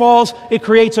man falls, it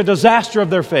creates a disaster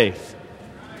of their faith.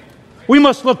 We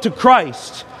must look to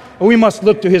Christ, and we must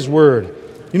look to His Word.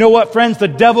 You know what, friends? The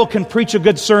devil can preach a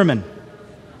good sermon.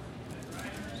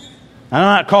 I'm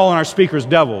not calling our speakers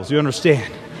devils, you understand?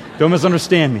 Don't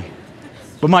misunderstand me.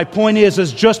 But my point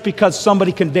is just because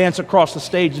somebody can dance across the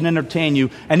stage and entertain you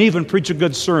and even preach a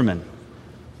good sermon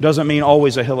doesn't mean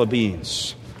always a hill of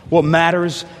beans. What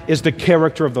matters is the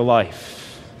character of the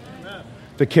life.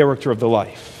 The character of the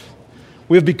life.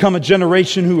 We have become a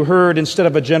generation who heard instead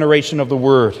of a generation of the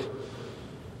Word.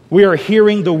 We are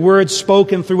hearing the Word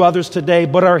spoken through others today,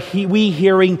 but are we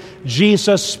hearing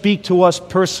Jesus speak to us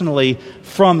personally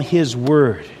from His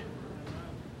Word?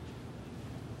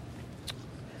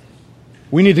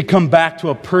 We need to come back to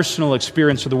a personal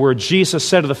experience of the Word. Jesus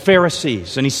said to the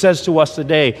Pharisees, and He says to us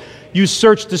today, "You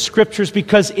search the Scriptures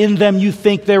because in them you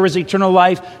think there is eternal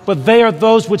life, but they are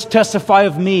those which testify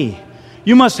of me."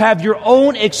 You must have your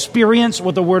own experience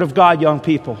with the Word of God, young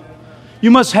people. We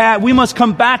must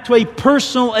come back to a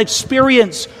personal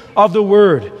experience of the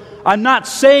Word. I'm not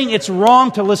saying it's wrong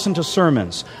to listen to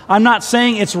sermons. I'm not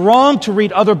saying it's wrong to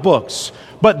read other books.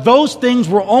 But those things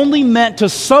were only meant to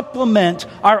supplement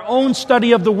our own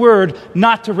study of the Word,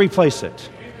 not to replace it.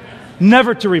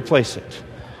 Never to replace it.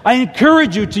 I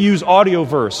encourage you to use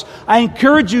audioverse. I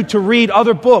encourage you to read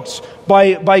other books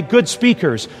by good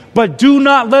speakers. But do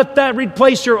not let that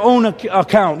replace your own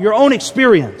account, your own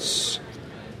experience.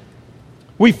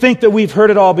 We think that we've heard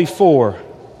it all before.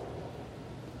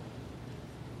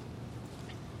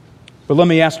 But let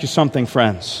me ask you something,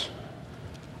 friends.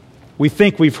 We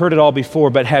think we've heard it all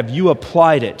before, but have you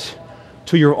applied it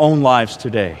to your own lives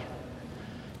today?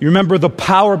 You remember the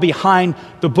power behind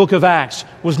the book of Acts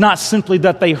was not simply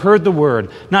that they heard the Word,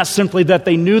 not simply that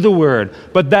they knew the Word,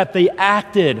 but that they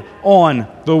acted on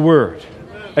the Word.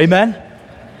 Amen?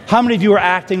 How many of you are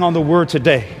acting on the Word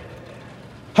today?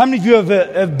 How many of you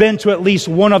have been to at least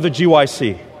one other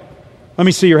GYC? Let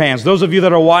me see your hands. Those of you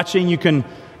that are watching, you can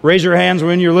raise your hands.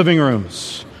 We're in your living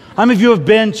rooms. How many of you have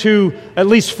been to at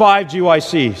least 5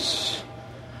 GYCs?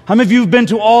 How many of you have been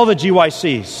to all the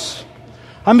GYCs?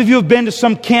 How many of you have been to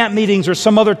some camp meetings or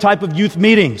some other type of youth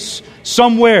meetings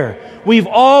somewhere? We've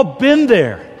all been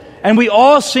there. And we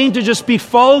all seem to just be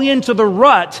falling into the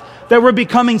rut that we're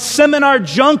becoming seminar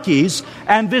junkies,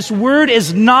 and this word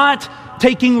is not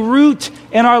taking root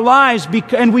in our lives,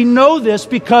 and we know this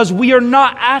because we are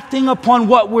not acting upon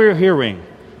what we're hearing.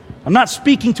 I'm not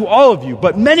speaking to all of you,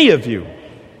 but many of you.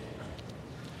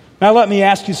 Now let me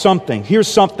ask you something. Here's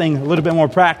something a little bit more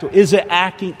practical. Is it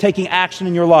taking action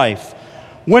in your life?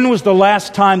 When was the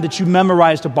last time that you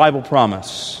memorized a Bible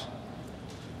promise?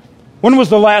 When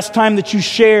was the last time that you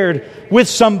shared with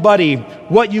somebody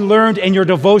what you learned in your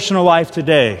devotional life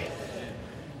today?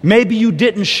 Maybe you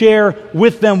didn't share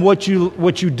with them what you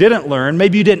didn't learn.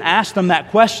 Maybe you didn't ask them that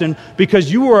question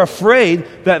because you were afraid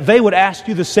that they would ask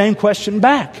you the same question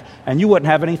back and you wouldn't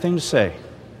have anything to say.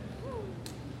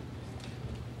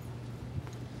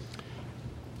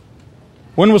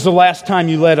 When was the last time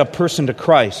you led a person to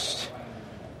Christ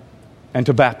and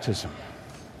to baptism?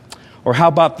 Or how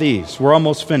about these? We're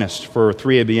almost finished for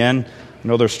 3ABN. I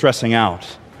know they're stressing out.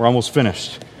 We're almost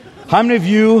finished. How many of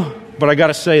you, but I got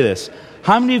to say this,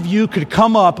 how many of you could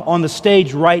come up on the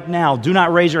stage right now? Do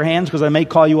not raise your hands because I may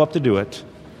call you up to do it.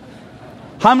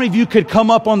 How many of you could come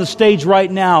up on the stage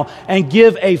right now and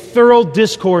give a thorough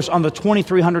discourse on the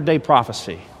 2300-day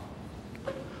prophecy?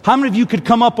 How many of you could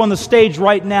come up on the stage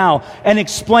right now and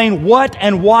explain what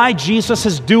and why Jesus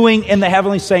is doing in the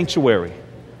heavenly sanctuary?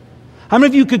 How many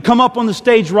of you could come up on the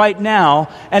stage right now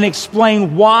and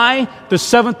explain why the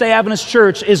Seventh-day Adventist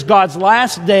Church is God's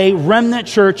last day remnant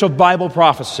church of Bible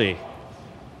prophecy?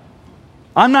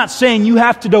 I'm not saying you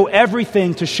have to know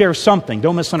everything to share something.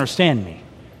 Don't misunderstand me.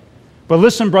 But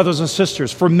listen, brothers and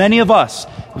sisters, for many of us,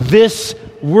 this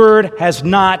word has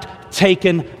not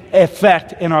taken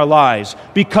effect in our lives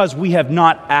because we have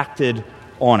not acted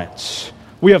on it.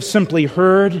 We have simply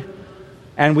heard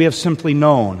and we have simply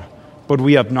known, but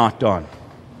we have not done.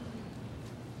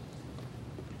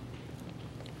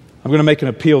 I'm going to make an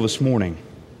appeal this morning.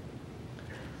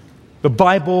 The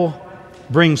Bible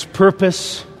brings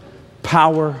purpose,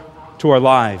 power to our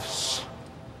lives,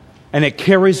 and it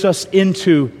carries us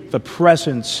into the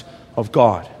presence of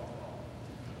God.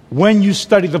 When you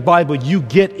study the Bible, you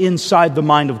get inside the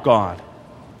mind of God.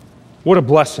 What a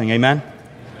blessing, amen?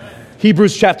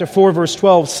 Hebrews chapter 4, verse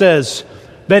 12 says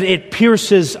that it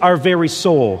pierces our very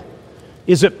soul.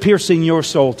 Is it piercing your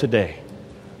soul today?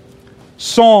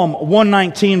 Psalm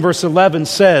 119, verse 11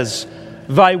 says,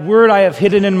 Thy word I have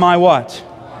hidden in my what?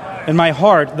 In my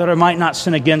heart, that I might not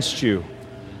sin against you.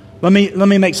 Let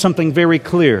me make something very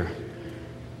clear.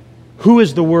 Who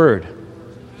is the Word?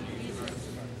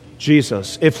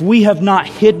 Jesus. If we have not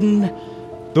hidden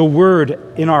the Word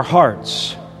in our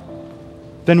hearts,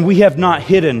 then we have not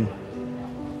hidden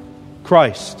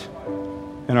Christ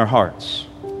in our hearts.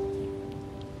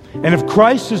 And if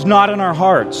Christ is not in our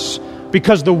hearts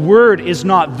because the Word is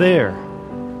not there,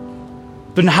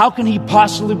 then how can He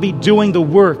possibly be doing the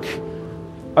work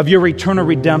of your eternal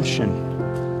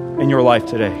redemption in your life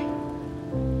today?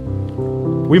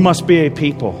 We must be a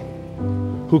people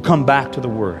who come back to the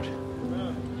Word.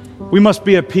 We must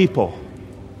be a people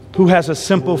who has a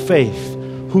simple faith,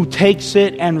 who takes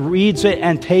it and reads it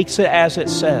and takes it as it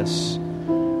says.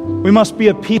 We must be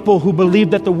a people who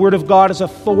believe that the Word of God is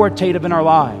authoritative in our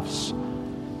lives.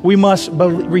 We must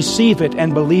receive it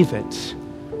and believe it,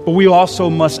 but we also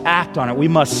must act on it. We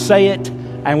must say it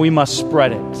and we must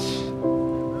spread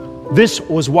it. This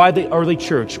was why the early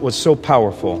church was so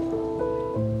powerful.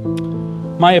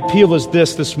 My appeal is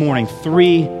this morning,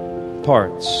 3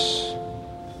 parts.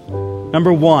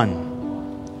 Number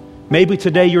 1, maybe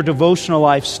today your devotional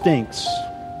life stinks.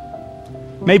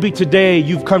 Maybe today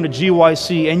you've come to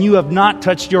GYC and you have not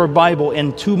touched your Bible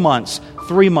in 2 months,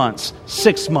 3 months,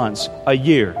 6 months, a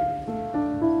year.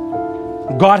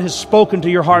 God has spoken to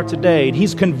your heart today, and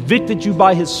He's convicted you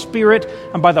by His Spirit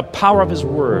and by the power of His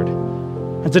Word.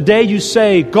 And today you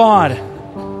say, God,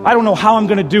 I don't know how I'm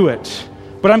going to do it,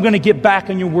 but I'm going to get back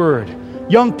on your Word.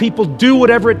 Young people, do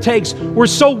whatever it takes. We're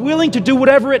so willing to do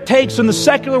whatever it takes in the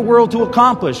secular world to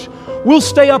accomplish. We'll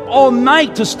stay up all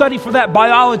night to study for that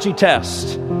biology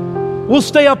test. We'll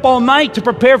stay up all night to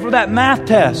prepare for that math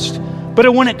test.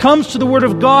 But when it comes to the Word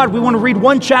of God, we want to read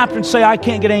one chapter and say, I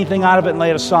can't get anything out of it, and lay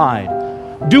it aside.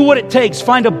 Do what it takes.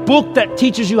 Find a book that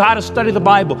teaches you how to study the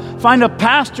Bible. Find a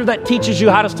pastor that teaches you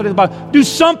how to study the Bible. Do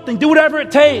something. Do whatever it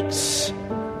takes.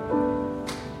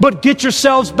 But get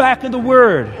yourselves back in the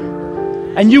Word.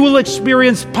 And you will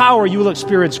experience power. You will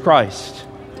experience Christ.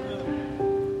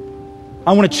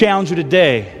 I want to challenge you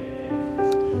today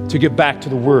to get back to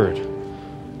the Word.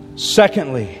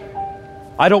 Secondly,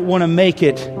 I don't want to make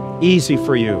it easy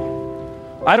for you.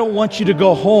 I don't want you to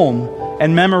go home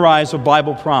and memorize a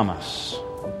Bible promise.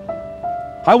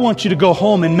 I want you to go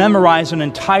home and memorize an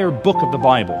entire book of the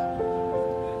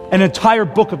Bible. an entire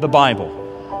book of the Bible.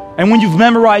 And when you've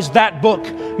memorized that book,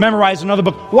 memorize another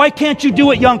book. Why can't you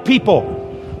do it, young people?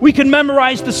 We can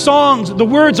memorize the songs, the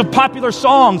words of popular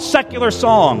songs, secular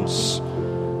songs,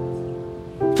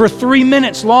 for 3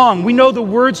 minutes long. We know the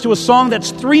words to a song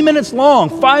that's 3 minutes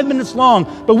long, 5 minutes long,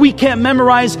 but we can't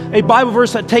memorize a Bible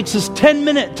verse that takes us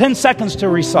 10 seconds to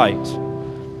recite.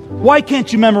 Why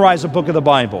can't you memorize a book of the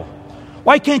Bible?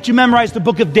 Why can't you memorize the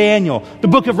book of Daniel, the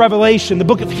book of Revelation, the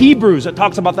book of Hebrews that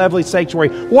talks about the heavenly sanctuary?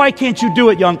 Why can't you do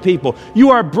it, young people?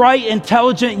 You are bright,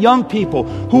 intelligent young people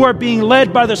who are being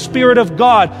led by the Spirit of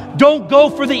God. Don't go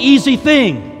for the easy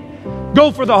thing.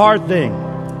 Go for the hard thing.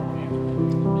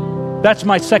 That's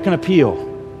my second appeal.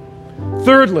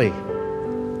 Thirdly,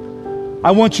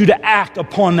 I want you to act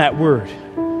upon that word.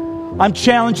 I'm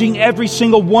challenging every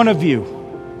single one of you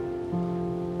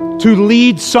to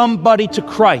lead somebody to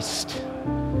Christ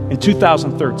in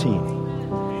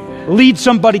 2013. Lead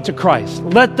somebody to Christ.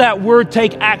 Let that word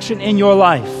take action in your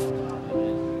life.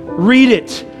 Read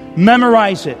it,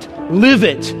 memorize it, live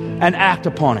it, and act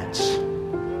upon it.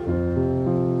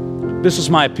 This is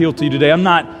my appeal to you today. I'm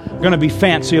not going to be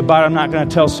fancy about it. I'm not going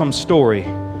to tell some story.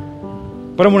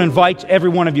 But I want to invite every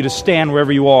one of you to stand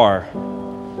wherever you are.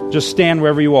 Just stand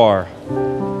wherever you are.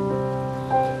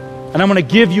 And I'm going to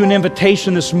give you an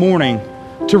invitation this morning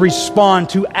to respond,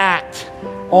 to act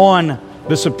on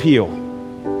this appeal.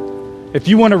 If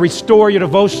you want to restore your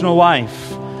devotional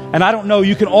life, and I don't know,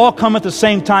 you can all come at the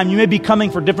same time. You may be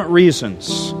coming for different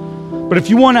reasons. But if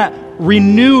you want to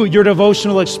renew your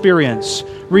devotional experience,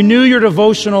 renew your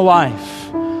devotional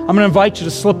life, I'm going to invite you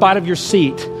to slip out of your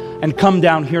seat and come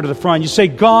down here to the front. You say,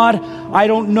 God, I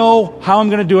don't know how I'm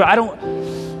going to do it. I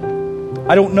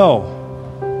don't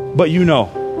know, but you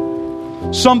know.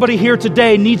 Somebody here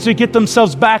today needs to get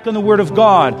themselves back in the Word of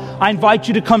God. I invite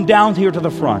you to come down here to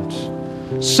the front.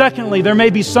 Secondly, there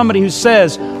may be somebody who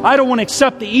says, I don't want to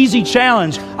accept the easy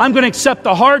challenge. I'm going to accept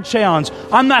the hard challenge.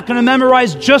 I'm not going to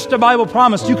memorize just a Bible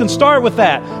promise. You can start with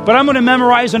that. But I'm going to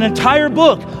memorize an entire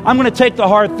book. I'm going to take the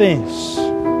hard things.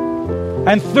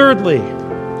 And thirdly,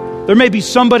 there may be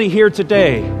somebody here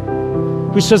today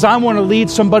who says, I want to lead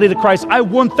somebody to Christ. I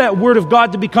want that Word of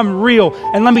God to become real.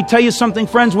 And let me tell you something,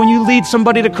 friends, when you lead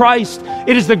somebody to Christ,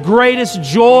 it is the greatest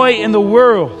joy in the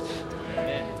world.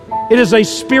 It is a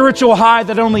spiritual high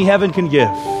that only heaven can give.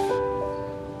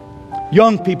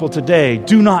 Young people today,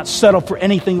 do not settle for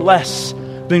anything less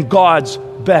than God's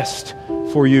best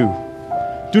for you.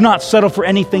 Do not settle for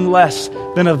anything less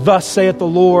than a thus saith the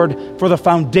Lord for the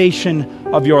foundation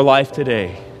of your life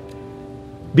today.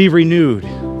 Be renewed.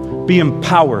 Be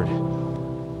empowered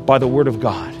by the Word of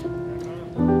God.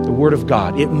 The Word of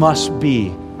God. It must be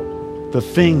the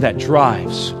thing that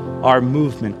drives our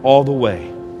movement all the way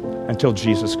until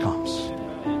Jesus comes.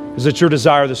 Is it your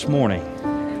desire this morning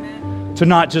to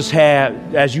not just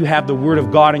have, as you have the Word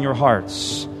of God in your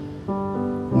hearts,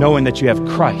 knowing that you have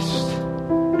Christ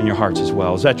in your hearts as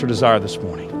well? Is that your desire this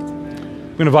morning?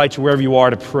 I'm going to invite you wherever you are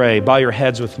to pray. Bow your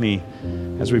heads with me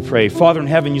as we pray. Father in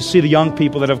heaven, you see the young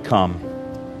people that have come.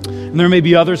 And there may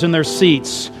be others in their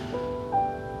seats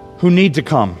who need to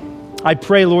come. I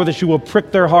pray, Lord, that you will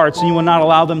prick their hearts and you will not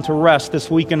allow them to rest this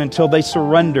weekend until they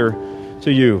surrender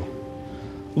to you.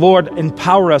 Lord,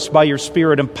 empower us by your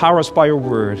Spirit. Empower us by your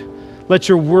Word. Let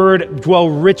your Word dwell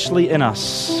richly in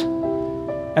us.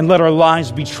 And let our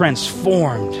lives be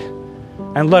transformed.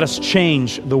 And let us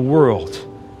change the world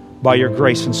by your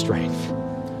grace and strength.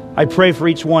 I pray for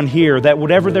each one here that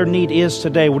whatever their need is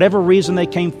today, whatever reason they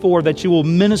came for, that you will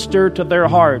minister to their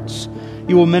hearts,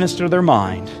 you will minister to their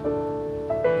mind,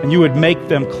 and you would make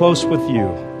them close with you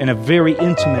in a very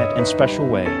intimate and special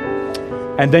way.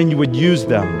 And then you would use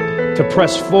them to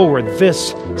press forward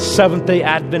this Seventh-day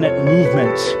Adventist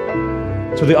movement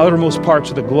to the uttermost parts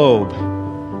of the globe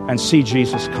and see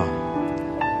Jesus come.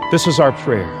 This is our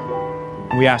prayer.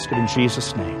 And we ask it in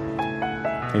Jesus' name.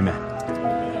 Amen.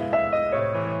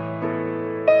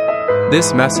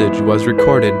 This message was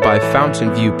recorded by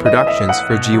Fountain View Productions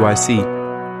for GYC.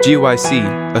 GYC,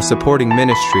 a supporting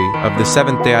ministry of the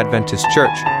Seventh-day Adventist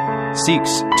Church,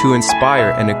 seeks to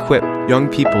inspire and equip young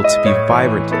people to be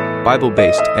vibrant,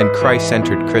 Bible-based, and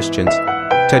Christ-centered Christians.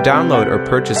 To download or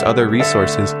purchase other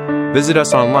resources, visit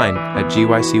us online at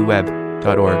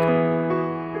gycweb.org.